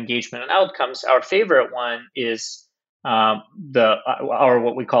around sort of engagement and outcomes. Our favorite one is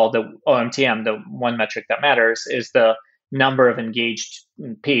what we call the OMTM, the one metric that matters, is the number of engaged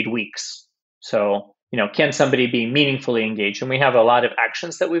paid weeks. So, can somebody be meaningfully engaged? And we have a lot of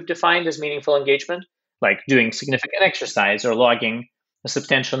actions that we've defined as meaningful engagement, like doing significant exercise or logging a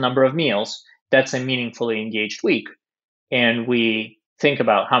substantial number of meals. That's a meaningfully engaged week. And we think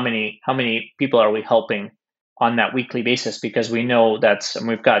about how many people are we helping on that weekly basis, because we know and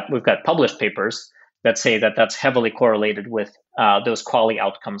we've got published papers that say that that's heavily correlated with those quality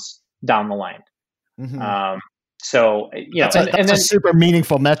outcomes down the line. Mm-hmm. So, that's a super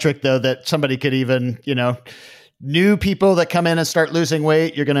meaningful metric, though, that somebody could even, new people that come in and start losing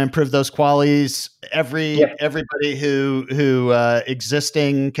weight, you're going to improve those qualities. Everybody who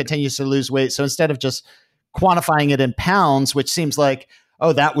existing continues to lose weight. So instead of just quantifying it in pounds, which seems like,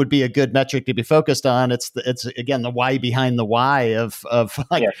 that would be a good metric to be focused on. It's again, the why behind the why of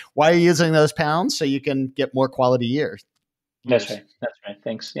why are you using those pounds? So you can get more quality years. That's right.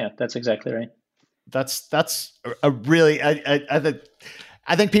 Thanks. Yeah, that's exactly right. That's a really,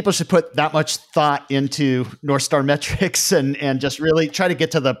 I think people should put that much thought into North Star metrics and just really try to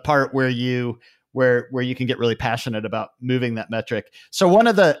get to the part where you can get really passionate about moving that metric. So one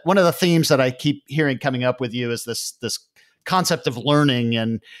of the themes that I keep hearing coming up with you is this concept of learning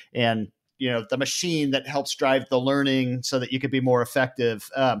and the machine that helps drive the learning so that you could be more effective.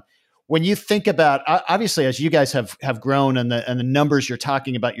 When you think about, obviously, as you guys have grown and the numbers you're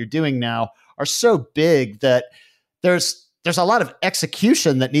talking about you're doing now are so big that there's a lot of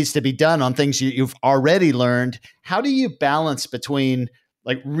execution that needs to be done on things you've already learned. How do you balance between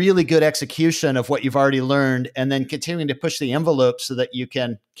like really good execution of what you've already learned and then continuing to push the envelope so that you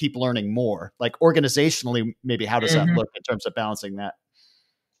can keep learning more? Like organizationally, maybe how does that look in terms of balancing that?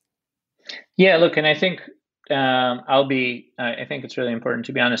 Yeah, look, and I think I think it's really important,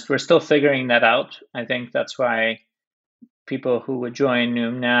 to be honest. We're still figuring that out. I think that's why people who would join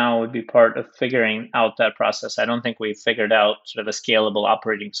Noom now would be part of figuring out that process. I don't think we've figured out sort of a scalable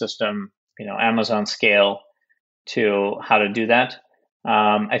operating system, Amazon scale, to how to do that.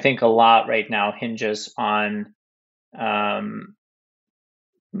 I think a lot right now hinges on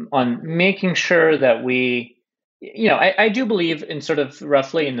making sure that we, I do believe in sort of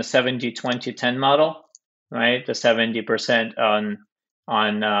roughly in the 70-20-10 model, right? The 70%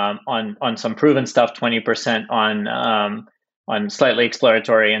 on some proven stuff, 20% on slightly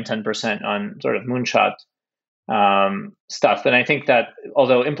exploratory, and 10% on sort of moonshot stuff. And I think that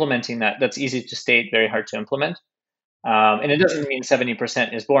although implementing that's easy to state, very hard to implement. And it doesn't mean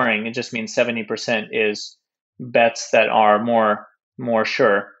 70% is boring. It just means 70% is bets that are more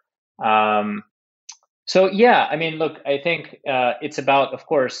sure. So yeah, I mean, look, I think it's about, of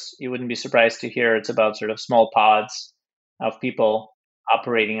course, you wouldn't be surprised to hear it's about sort of small pods of people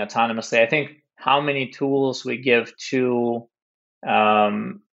operating autonomously. I think how many tools we give to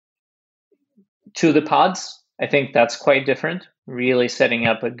the pods, I think that's quite different. Really setting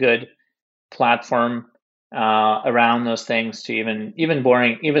up a good platform around those things to even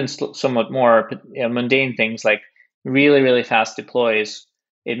boring, even somewhat more mundane things like really, really fast deploys.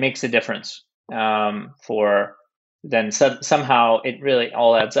 It makes a difference for then somehow it really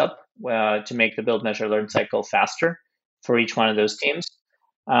all adds up to make the build, measure, learn cycle faster for each one of those teams.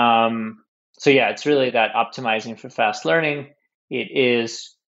 So yeah, it's really that optimizing for fast learning. It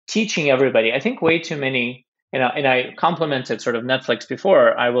is teaching everybody. I think way too many, and I complimented sort of Netflix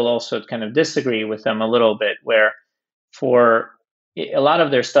before. I will also kind of disagree with them a little bit, where for a lot of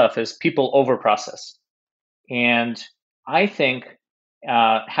their stuff is people overprocess. And I think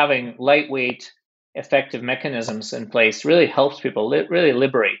having lightweight, effective mechanisms in place really helps people, really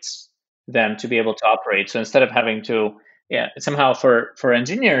liberates them to be able to operate. So instead of having to, somehow for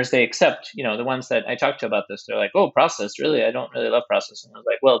engineers, they accept, the ones that I talked to about this, they're like, oh, process, really? I don't really love process. And I was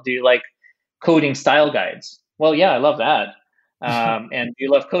like, well, do you like coding style guides? Well, yeah, I love that. And do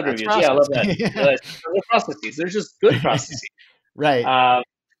you love code reviews? Process. Yeah, I love that. Yeah. They're processes. They're just good processes. Right.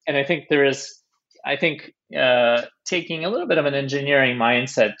 And I think taking a little bit of an engineering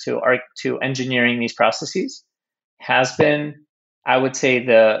mindset to engineering these processes has been, I would say,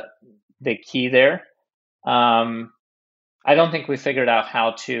 the key there. I don't think we figured out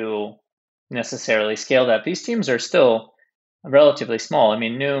how to necessarily scale that. These teams are still relatively small. I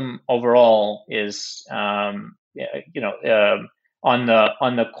mean, Noom overall is, on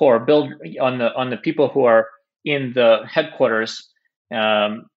the core build, on the people who are in the headquarters,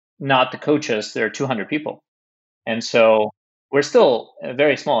 not the coaches, there are 200 people. And so we're still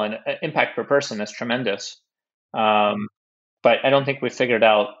very small, and impact per person is tremendous. But I don't think we figured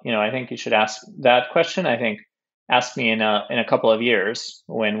out, I think you should ask that question. I think ask me in a couple of years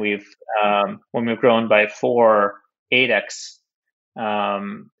when we've grown by 8x,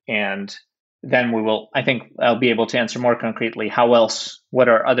 and then I think I'll be able to answer more concretely what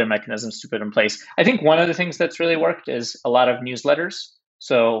are other mechanisms to put in place. I think one of the things that's really worked is a lot of newsletters.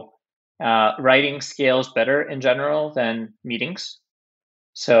 So writing scales better in general than meetings.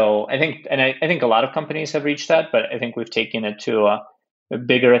 So I think a lot of companies have reached that, but I think we've taken it to a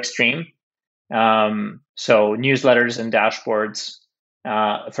bigger extreme. So newsletters and dashboards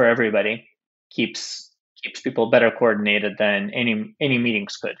for everybody keeps people better coordinated than any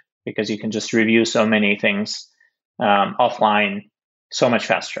meetings could, because you can just review so many things offline so much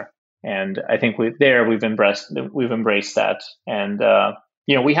faster. And I think we've embraced that, and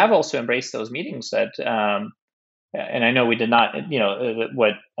we have also embraced those meetings that. And I know we did not, I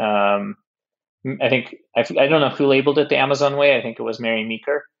think, I don't know who labeled it the Amazon way. I think it was Mary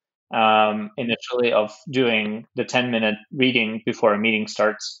Meeker initially, of doing the 10-minute reading before a meeting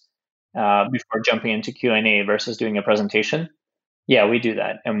starts, before jumping into Q&A versus doing a presentation. Yeah, we do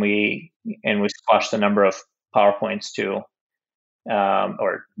that. And we squash the number of PowerPoints to,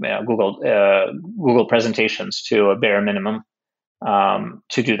 or Google presentations to a bare minimum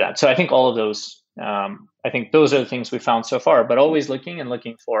to do that. So I think all of those, I think those are the things we found so far, but always looking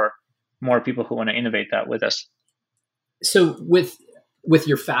for more people who want to innovate that with us. So with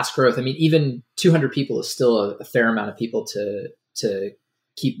your fast growth, I mean, even 200 people is still a fair amount of people to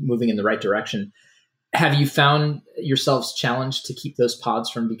keep moving in the right direction. Have you found yourselves challenged to keep those pods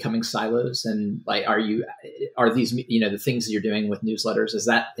from becoming silos? And like, are these, the things that you're doing with newsletters, is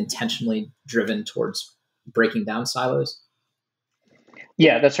that intentionally driven towards breaking down silos?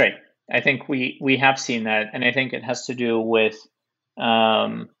 Yeah, that's right. I think we have seen that, and I think it has to do with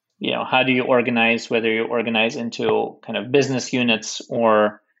how do you organize, whether you organize into kind of business units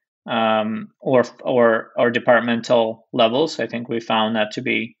or departmental levels. I think we found that to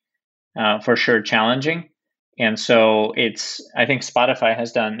be for sure challenging, and so I think Spotify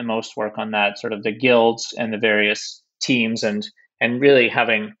has done the most work on that, sort of the guilds and the various teams, and really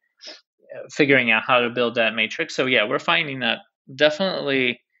figuring out how to build that matrix. So yeah, we're finding that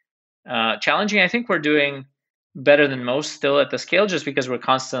definitely challenging. I think we're doing better than most still at the scale, just because we're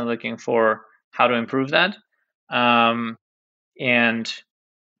constantly looking for how to improve that. And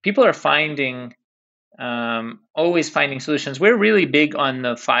people are always finding solutions. We're really big on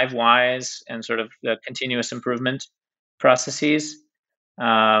the 5 whys and sort of the continuous improvement processes.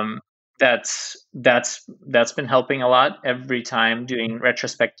 That's been helping a lot every time doing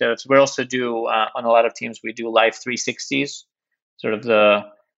retrospectives. We also do on a lot of teams, we do live 360s, sort of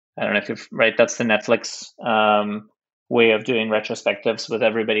I don't know if that's the Netflix way of doing retrospectives with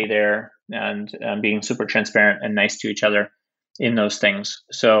everybody there, and being super transparent and nice to each other in those things.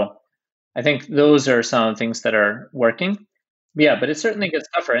 So I think those are some of the things that are working. Yeah, but it certainly gets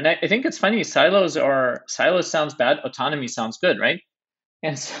tougher. And I think it's funny, silos sounds bad, autonomy sounds good, right?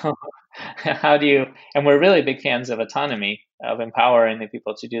 And so and we're really big fans of autonomy, of empowering the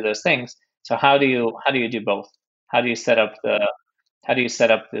people to do those things. So how do you do both? How do you set up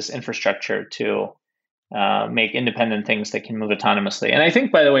this infrastructure to make independent things that can move autonomously? And I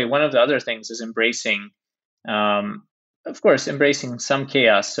think, by the way, one of the other things is embracing, of course, embracing some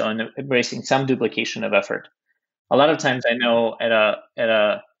chaos, so embracing some duplication of effort. A lot of times, I know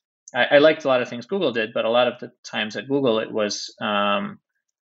I liked a lot of things Google did, but a lot of the times at Google, it was to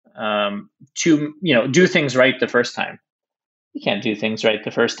do things right the first time. You can't do things right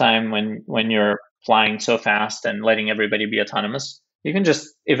the first time when you're flying so fast and letting everybody be autonomous. You can just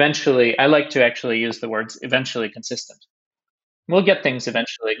eventually, I like to actually use the words eventually consistent. We'll get things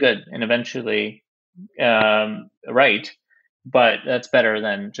eventually good and eventually right, but that's better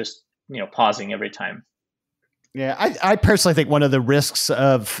than just pausing every time. Yeah, I personally think one of the risks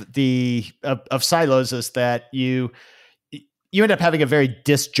of silos is that you end up having a very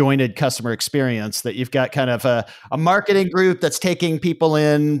disjointed customer experience, that you've got kind of a marketing group that's taking people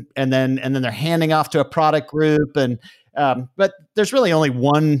in and then they're handing off to a product group. And, but there's really only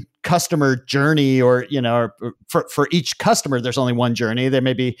one customer journey, or for each customer, there's only one journey. There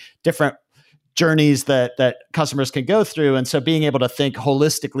may be different journeys that customers can go through. And so being able to think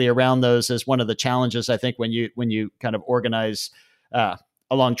holistically around those is one of the challenges, I think, when you kind of organize,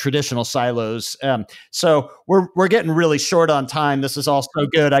 along traditional silos. So we're getting really short on time. This is all so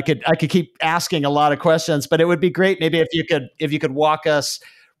good. I could keep asking a lot of questions, but it would be great maybe if you could walk us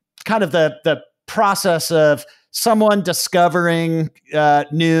kind of the process of someone discovering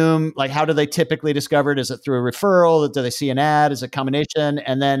Noom. Like, how do they typically discover it? Is it through a referral? Do they see an ad? Is it a combination?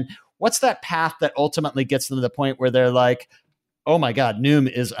 And then what's that path that ultimately gets them to the point where they're like, oh my God, Noom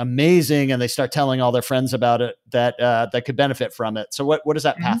is amazing, and they start telling all their friends about it that could benefit from it. So what does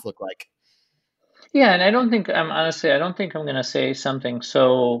that path look like? Yeah, and I don't think I'm going to say something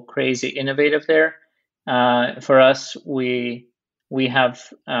so crazy innovative there. For us, we have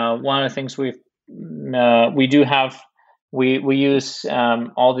one of the things we use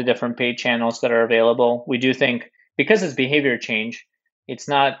all the different paid channels that are available. We do think, because it's behavior change, it's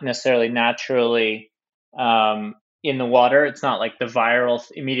not necessarily naturally in the water. It's not like the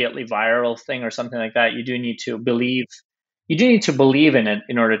immediately viral thing or something like that. You do need to believe in it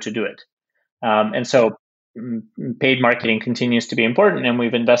in order to do it. And so paid marketing continues to be important, and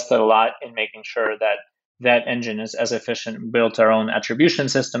we've invested a lot in making sure that engine is as efficient. We built our own attribution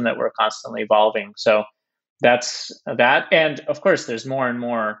system that we're constantly evolving. So that's that. And of course, there's more and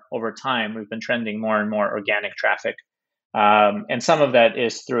more over time. We've been trending more and more organic traffic. And some of that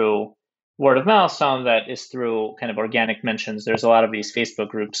is through word of mouth, some of that is through kind of organic mentions. There's a lot of these Facebook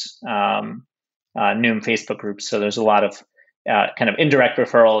groups, Noom Facebook groups. So there's a lot of kind of indirect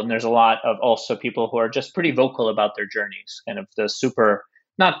referral, and there's a lot of also people who are just pretty vocal about their journeys, kind of the super,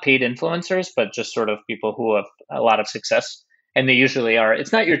 not paid influencers, but just sort of people who have a lot of success. And they usually are,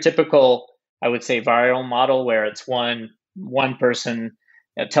 it's not your typical, I would say, viral model where it's one person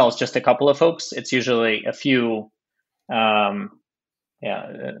that tells just a couple of folks. It's usually a few, I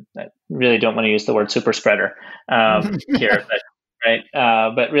really don't want to use the word super spreader here, but right.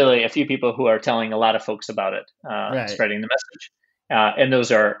 But really a few people who are telling a lot of folks about it, right, spreading the message. And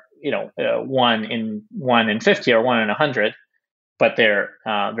those are, 1 in 50 or 1 in 100, but they're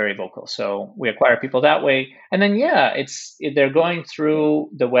very vocal. So we acquire people that way. And then, they're going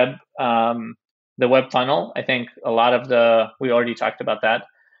through the web funnel. I think a lot of we already talked about that.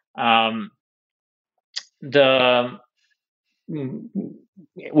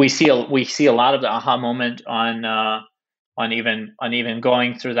 We see a lot of the aha moment on even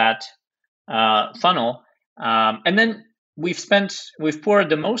going through that funnel, and then we've poured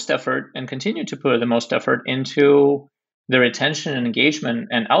the most effort and continue to pour the most effort into the retention and engagement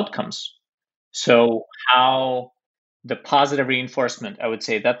and outcomes. So how the positive reinforcement, I would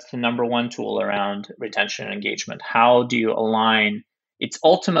say that's the number one tool around retention and engagement. How do you align? It's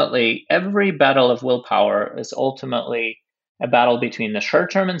ultimately, every battle of willpower is ultimately a battle between the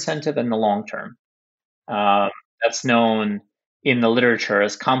short-term incentive and the long-term. That's known in the literature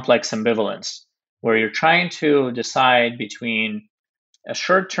as complex ambivalence, where you're trying to decide between a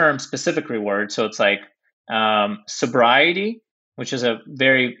short-term specific reward. So it's like sobriety, which is a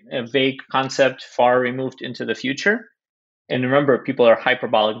very vague concept, far removed into the future. And remember, people are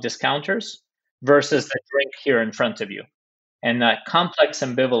hyperbolic discounters, versus the drink here in front of you. And that complex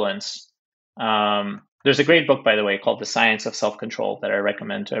ambivalence, there's a great book, by the way, called The Science of Self-Control that I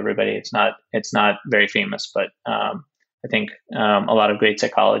recommend to everybody. It's not very famous, but I think a lot of great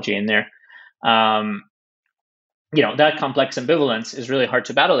psychology in there. That complex ambivalence is really hard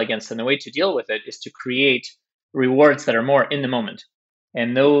to battle against. And the way to deal with it is to create rewards that are more in the moment.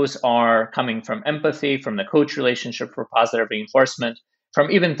 And those are coming from empathy, from the coach relationship for positive reinforcement,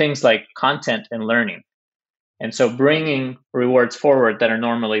 from even things like content and learning. And so bringing rewards forward that are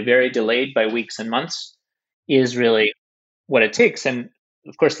normally very delayed by weeks and months is really what it takes. And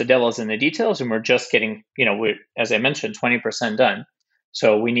of course, the devil's in the details, and we're just getting, we're, as I mentioned, 20% done.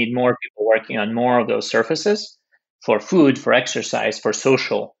 So we need more people working on more of those surfaces for food, for exercise, for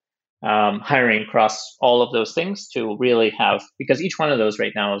social, hiring across all of those things to really have, because each one of those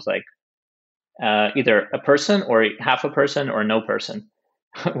right now is like either a person or half a person or no person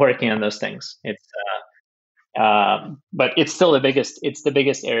working on those things. It's but it's still the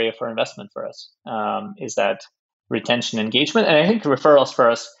biggest area for investment for us, is that retention engagement. And I think referrals for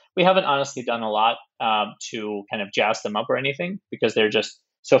us, we haven't honestly done a lot to kind of jazz them up or anything, because they're just,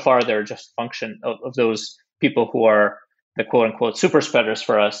 so far, they're just function of those people who are the quote unquote super spreaders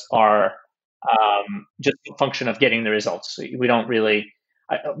for us are just a function of getting the results. We don't really,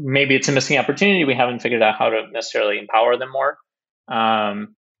 maybe it's a missing opportunity. We haven't figured out how to necessarily empower them more.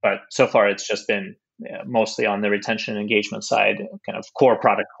 But so far it's just been mostly on the retention and engagement side, kind of core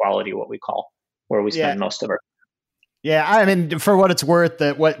product quality, what we call, where we spend most of our. Yeah. I mean, for what it's worth,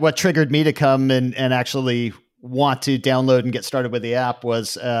 that what triggered me to come and actually want to download and get started with the app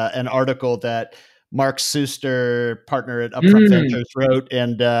was an article that Mark Suster, partner at Upfront Ventures, wrote.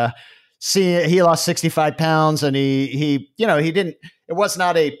 And he lost 65 pounds, and he didn't, it was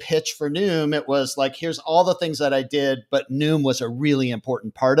not a pitch for Noom. It was like, here's all the things that I did, but Noom was a really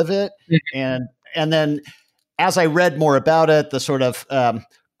important part of it. And then as I read more about it, the sort of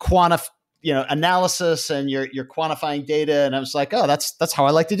analysis, and you're quantifying data, and I was like, oh, that's how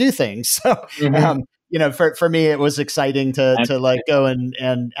I like to do things. So, for me, it was exciting to like go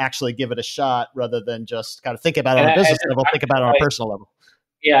and actually give it a shot, rather than just kind of think about it on a business level, think about it on a personal level.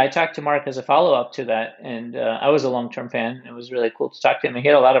 Yeah, I talked to Mark as a follow-up to that, and I was a long-term fan. It was really cool to talk to him. He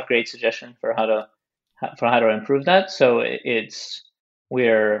had a lot of great suggestions for how to improve that. So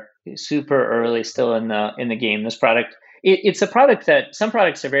we're super early still in the game. This product, it's a product that some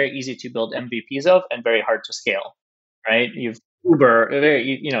products are very easy to build MVPs of and very hard to scale, right? You've Uber,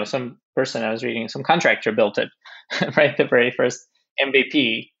 some person I was reading, some contractor built it, right? The very first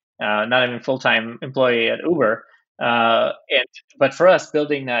MVP, not even full-time employee at Uber. But for us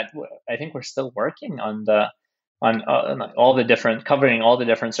building that, I think we're still working on all the different, covering all the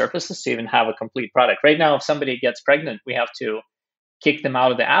different surfaces to even have a complete product. Right now, if somebody gets pregnant, we have to kick them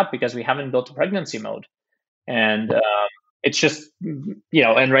out of the app because we haven't built a pregnancy mode. And it's just,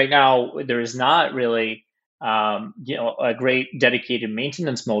 and right now there is not really, a great dedicated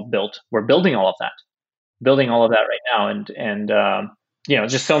maintenance mode built. We're building all of that right now. And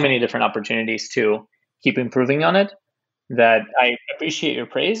just so many different opportunities to keep improving on it, that I appreciate your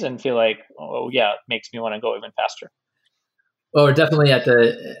praise and feel like, it makes me want to go even faster. Well, we're definitely at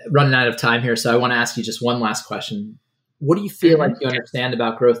the running out of time here. So I want to ask you just one last question. What do you feel like you understand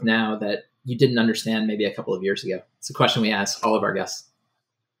about growth now that you didn't understand maybe a couple of years ago? It's a question we ask all of our guests.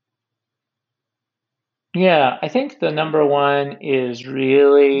 Yeah, I think the number one is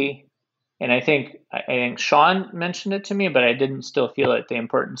really, and I think Sean mentioned it to me, but I didn't still feel it, the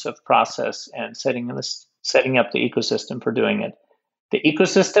importance of process and setting up the ecosystem for doing it. The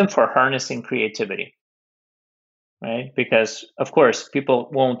ecosystem for harnessing creativity, right? Because of course, people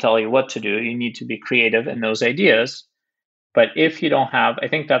won't tell you what to do. You need to be creative in those ideas. But if you don't have, I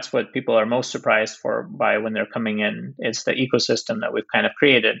think that's what people are most surprised by when they're coming in. It's the ecosystem that we've kind of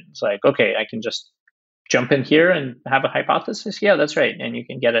created. It's like, okay, I can just jump in here and have a hypothesis. Yeah, that's right. And you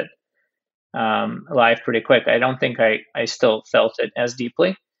can get it live pretty quick. I don't think I still felt it as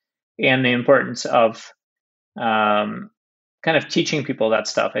deeply. And the importance of kind of teaching people that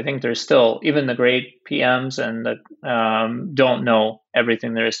stuff. I think there's still, even the great PMs and don't know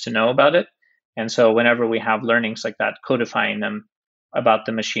everything there is to know about it. And so whenever we have learnings like that, codifying them about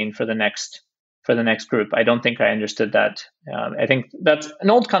the machine for the next group, I don't think I understood that. I think that's an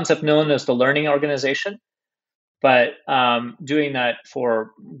old concept known as the learning organization, but doing that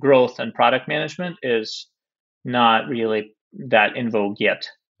for growth and product management is not really that in vogue yet,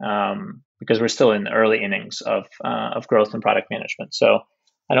 because we're still in the early innings of growth and product management. So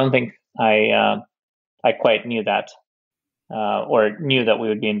I don't think I quite knew that. Or knew that we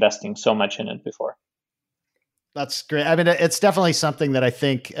would be investing so much in it before. That's great. I mean, it's definitely something that I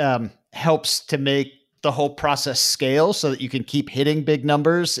think helps to make the whole process scale so that you can keep hitting big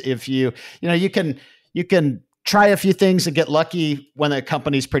numbers. If you can try a few things and get lucky when a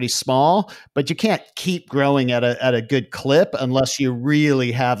company's pretty small, but you can't keep growing at a good clip unless you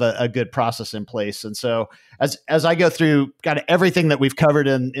really have a good process in place. And so as I go through kind of everything that we've covered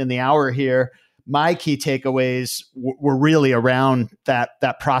in the hour here, my key takeaways were really around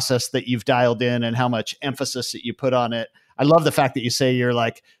that process that you've dialed in and how much emphasis that you put on it. I love the fact that you say you're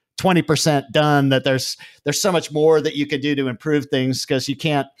like 20% done, that there's so much more that you could do to improve things, because you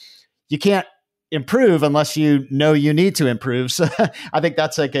can't improve unless you know you need to improve. So I think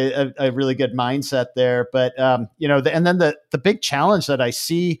that's like a really good mindset there. But, you know, and then the big challenge that I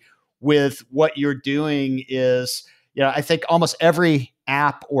see with what you're doing is, you know, I think almost every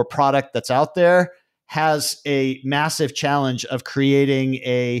app or product that's out there has a massive challenge of creating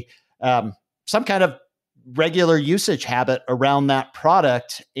a some kind of regular usage habit around that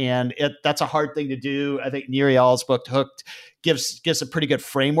product. And that's a hard thing to do. I think Nir Eyal's book Hooked gives a pretty good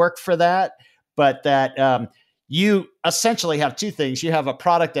framework for that. But that you essentially have two things. You have a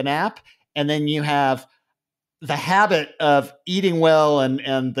product and app, and then you have the habit of eating well and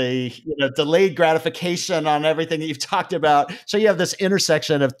the delayed gratification on everything that you've talked about. So you have this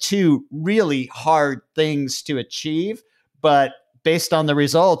intersection of two really hard things to achieve, but based on the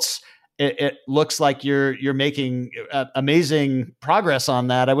results, it looks like you're making amazing progress on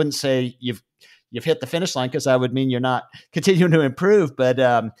that. I wouldn't say you've hit the finish line, because that would mean you're not continuing to improve. But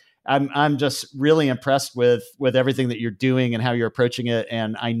I'm just really impressed with everything that you're doing and how you're approaching it,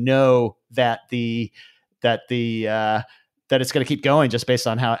 and I know that that it's going to keep going just based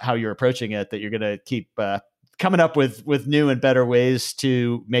on how you're approaching it, that you're going to keep coming up with new and better ways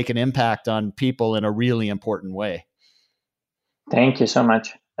to make an impact on people in a really important way. Thank you so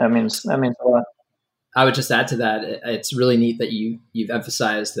much. That means a lot. I would just add to that. It's really neat that you've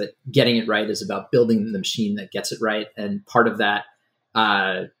emphasized that getting it right is about building the machine that gets it right. And part of that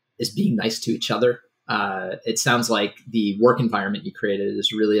is being nice to each other. It sounds like the work environment you created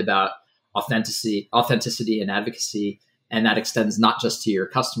is really about authenticity and advocacy. And that extends not just to your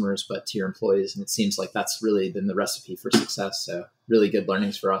customers, but to your employees. And it seems like that's really been the recipe for success. So really good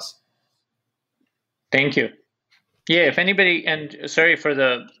learnings for us. Thank you. Yeah, if anybody, and sorry for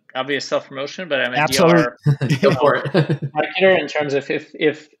the obvious self-promotion, but I'm a Absolutely. DR Go for it. marketer in terms of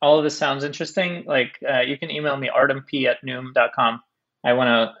if all of this sounds interesting, like you can email me artemp@noom.com.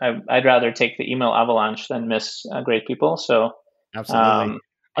 I'd rather take the email avalanche than miss great people. So absolutely.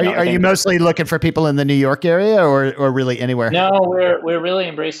 Are you mostly looking for people in the New York area, or really anywhere? No, we're really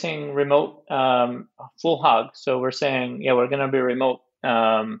embracing remote full hog. So we're saying, we're going to be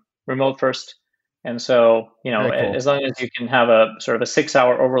remote first. And so, cool. As long as you can have a sort of a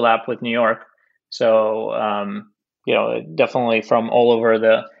 6-hour overlap with New York. So, definitely from all over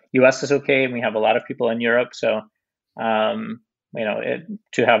the US is okay. And we have a lot of people in Europe. So,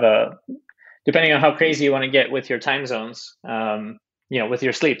 to have depending on how crazy you want to get with your time zones, with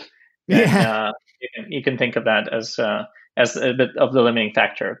your sleep, then, you can think of that as a bit of the limiting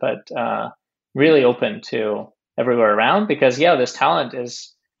factor, but really open to everywhere around, because this talent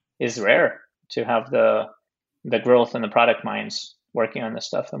is rare to have the growth and the product minds working on this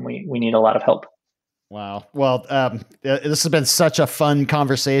stuff, and we need a lot of help. Wow. Well, this has been such a fun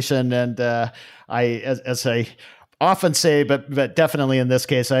conversation, and as I often say, but definitely in this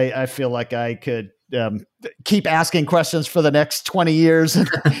case, I feel like I could keep asking questions for the next 20 years and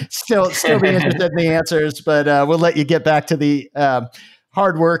still be interested in the answers, but we'll let you get back to the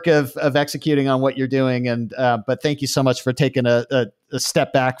hard work of executing on what you're doing. And but thank you so much for taking a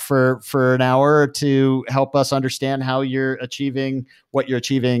step back for an hour to help us understand how you're achieving what you're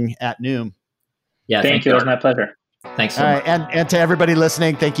achieving at Noom. Yeah, thank you. It was my pleasure. Thanks so much. And to everybody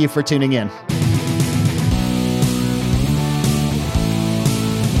listening, thank you for tuning in.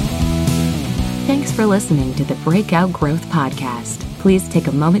 Thanks for listening to the Breakout Growth Podcast. Please take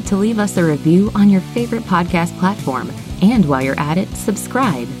a moment to leave us a review on your favorite podcast platform. And while you're at it,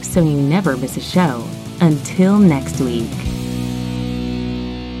 subscribe so you never miss a show. Until next week.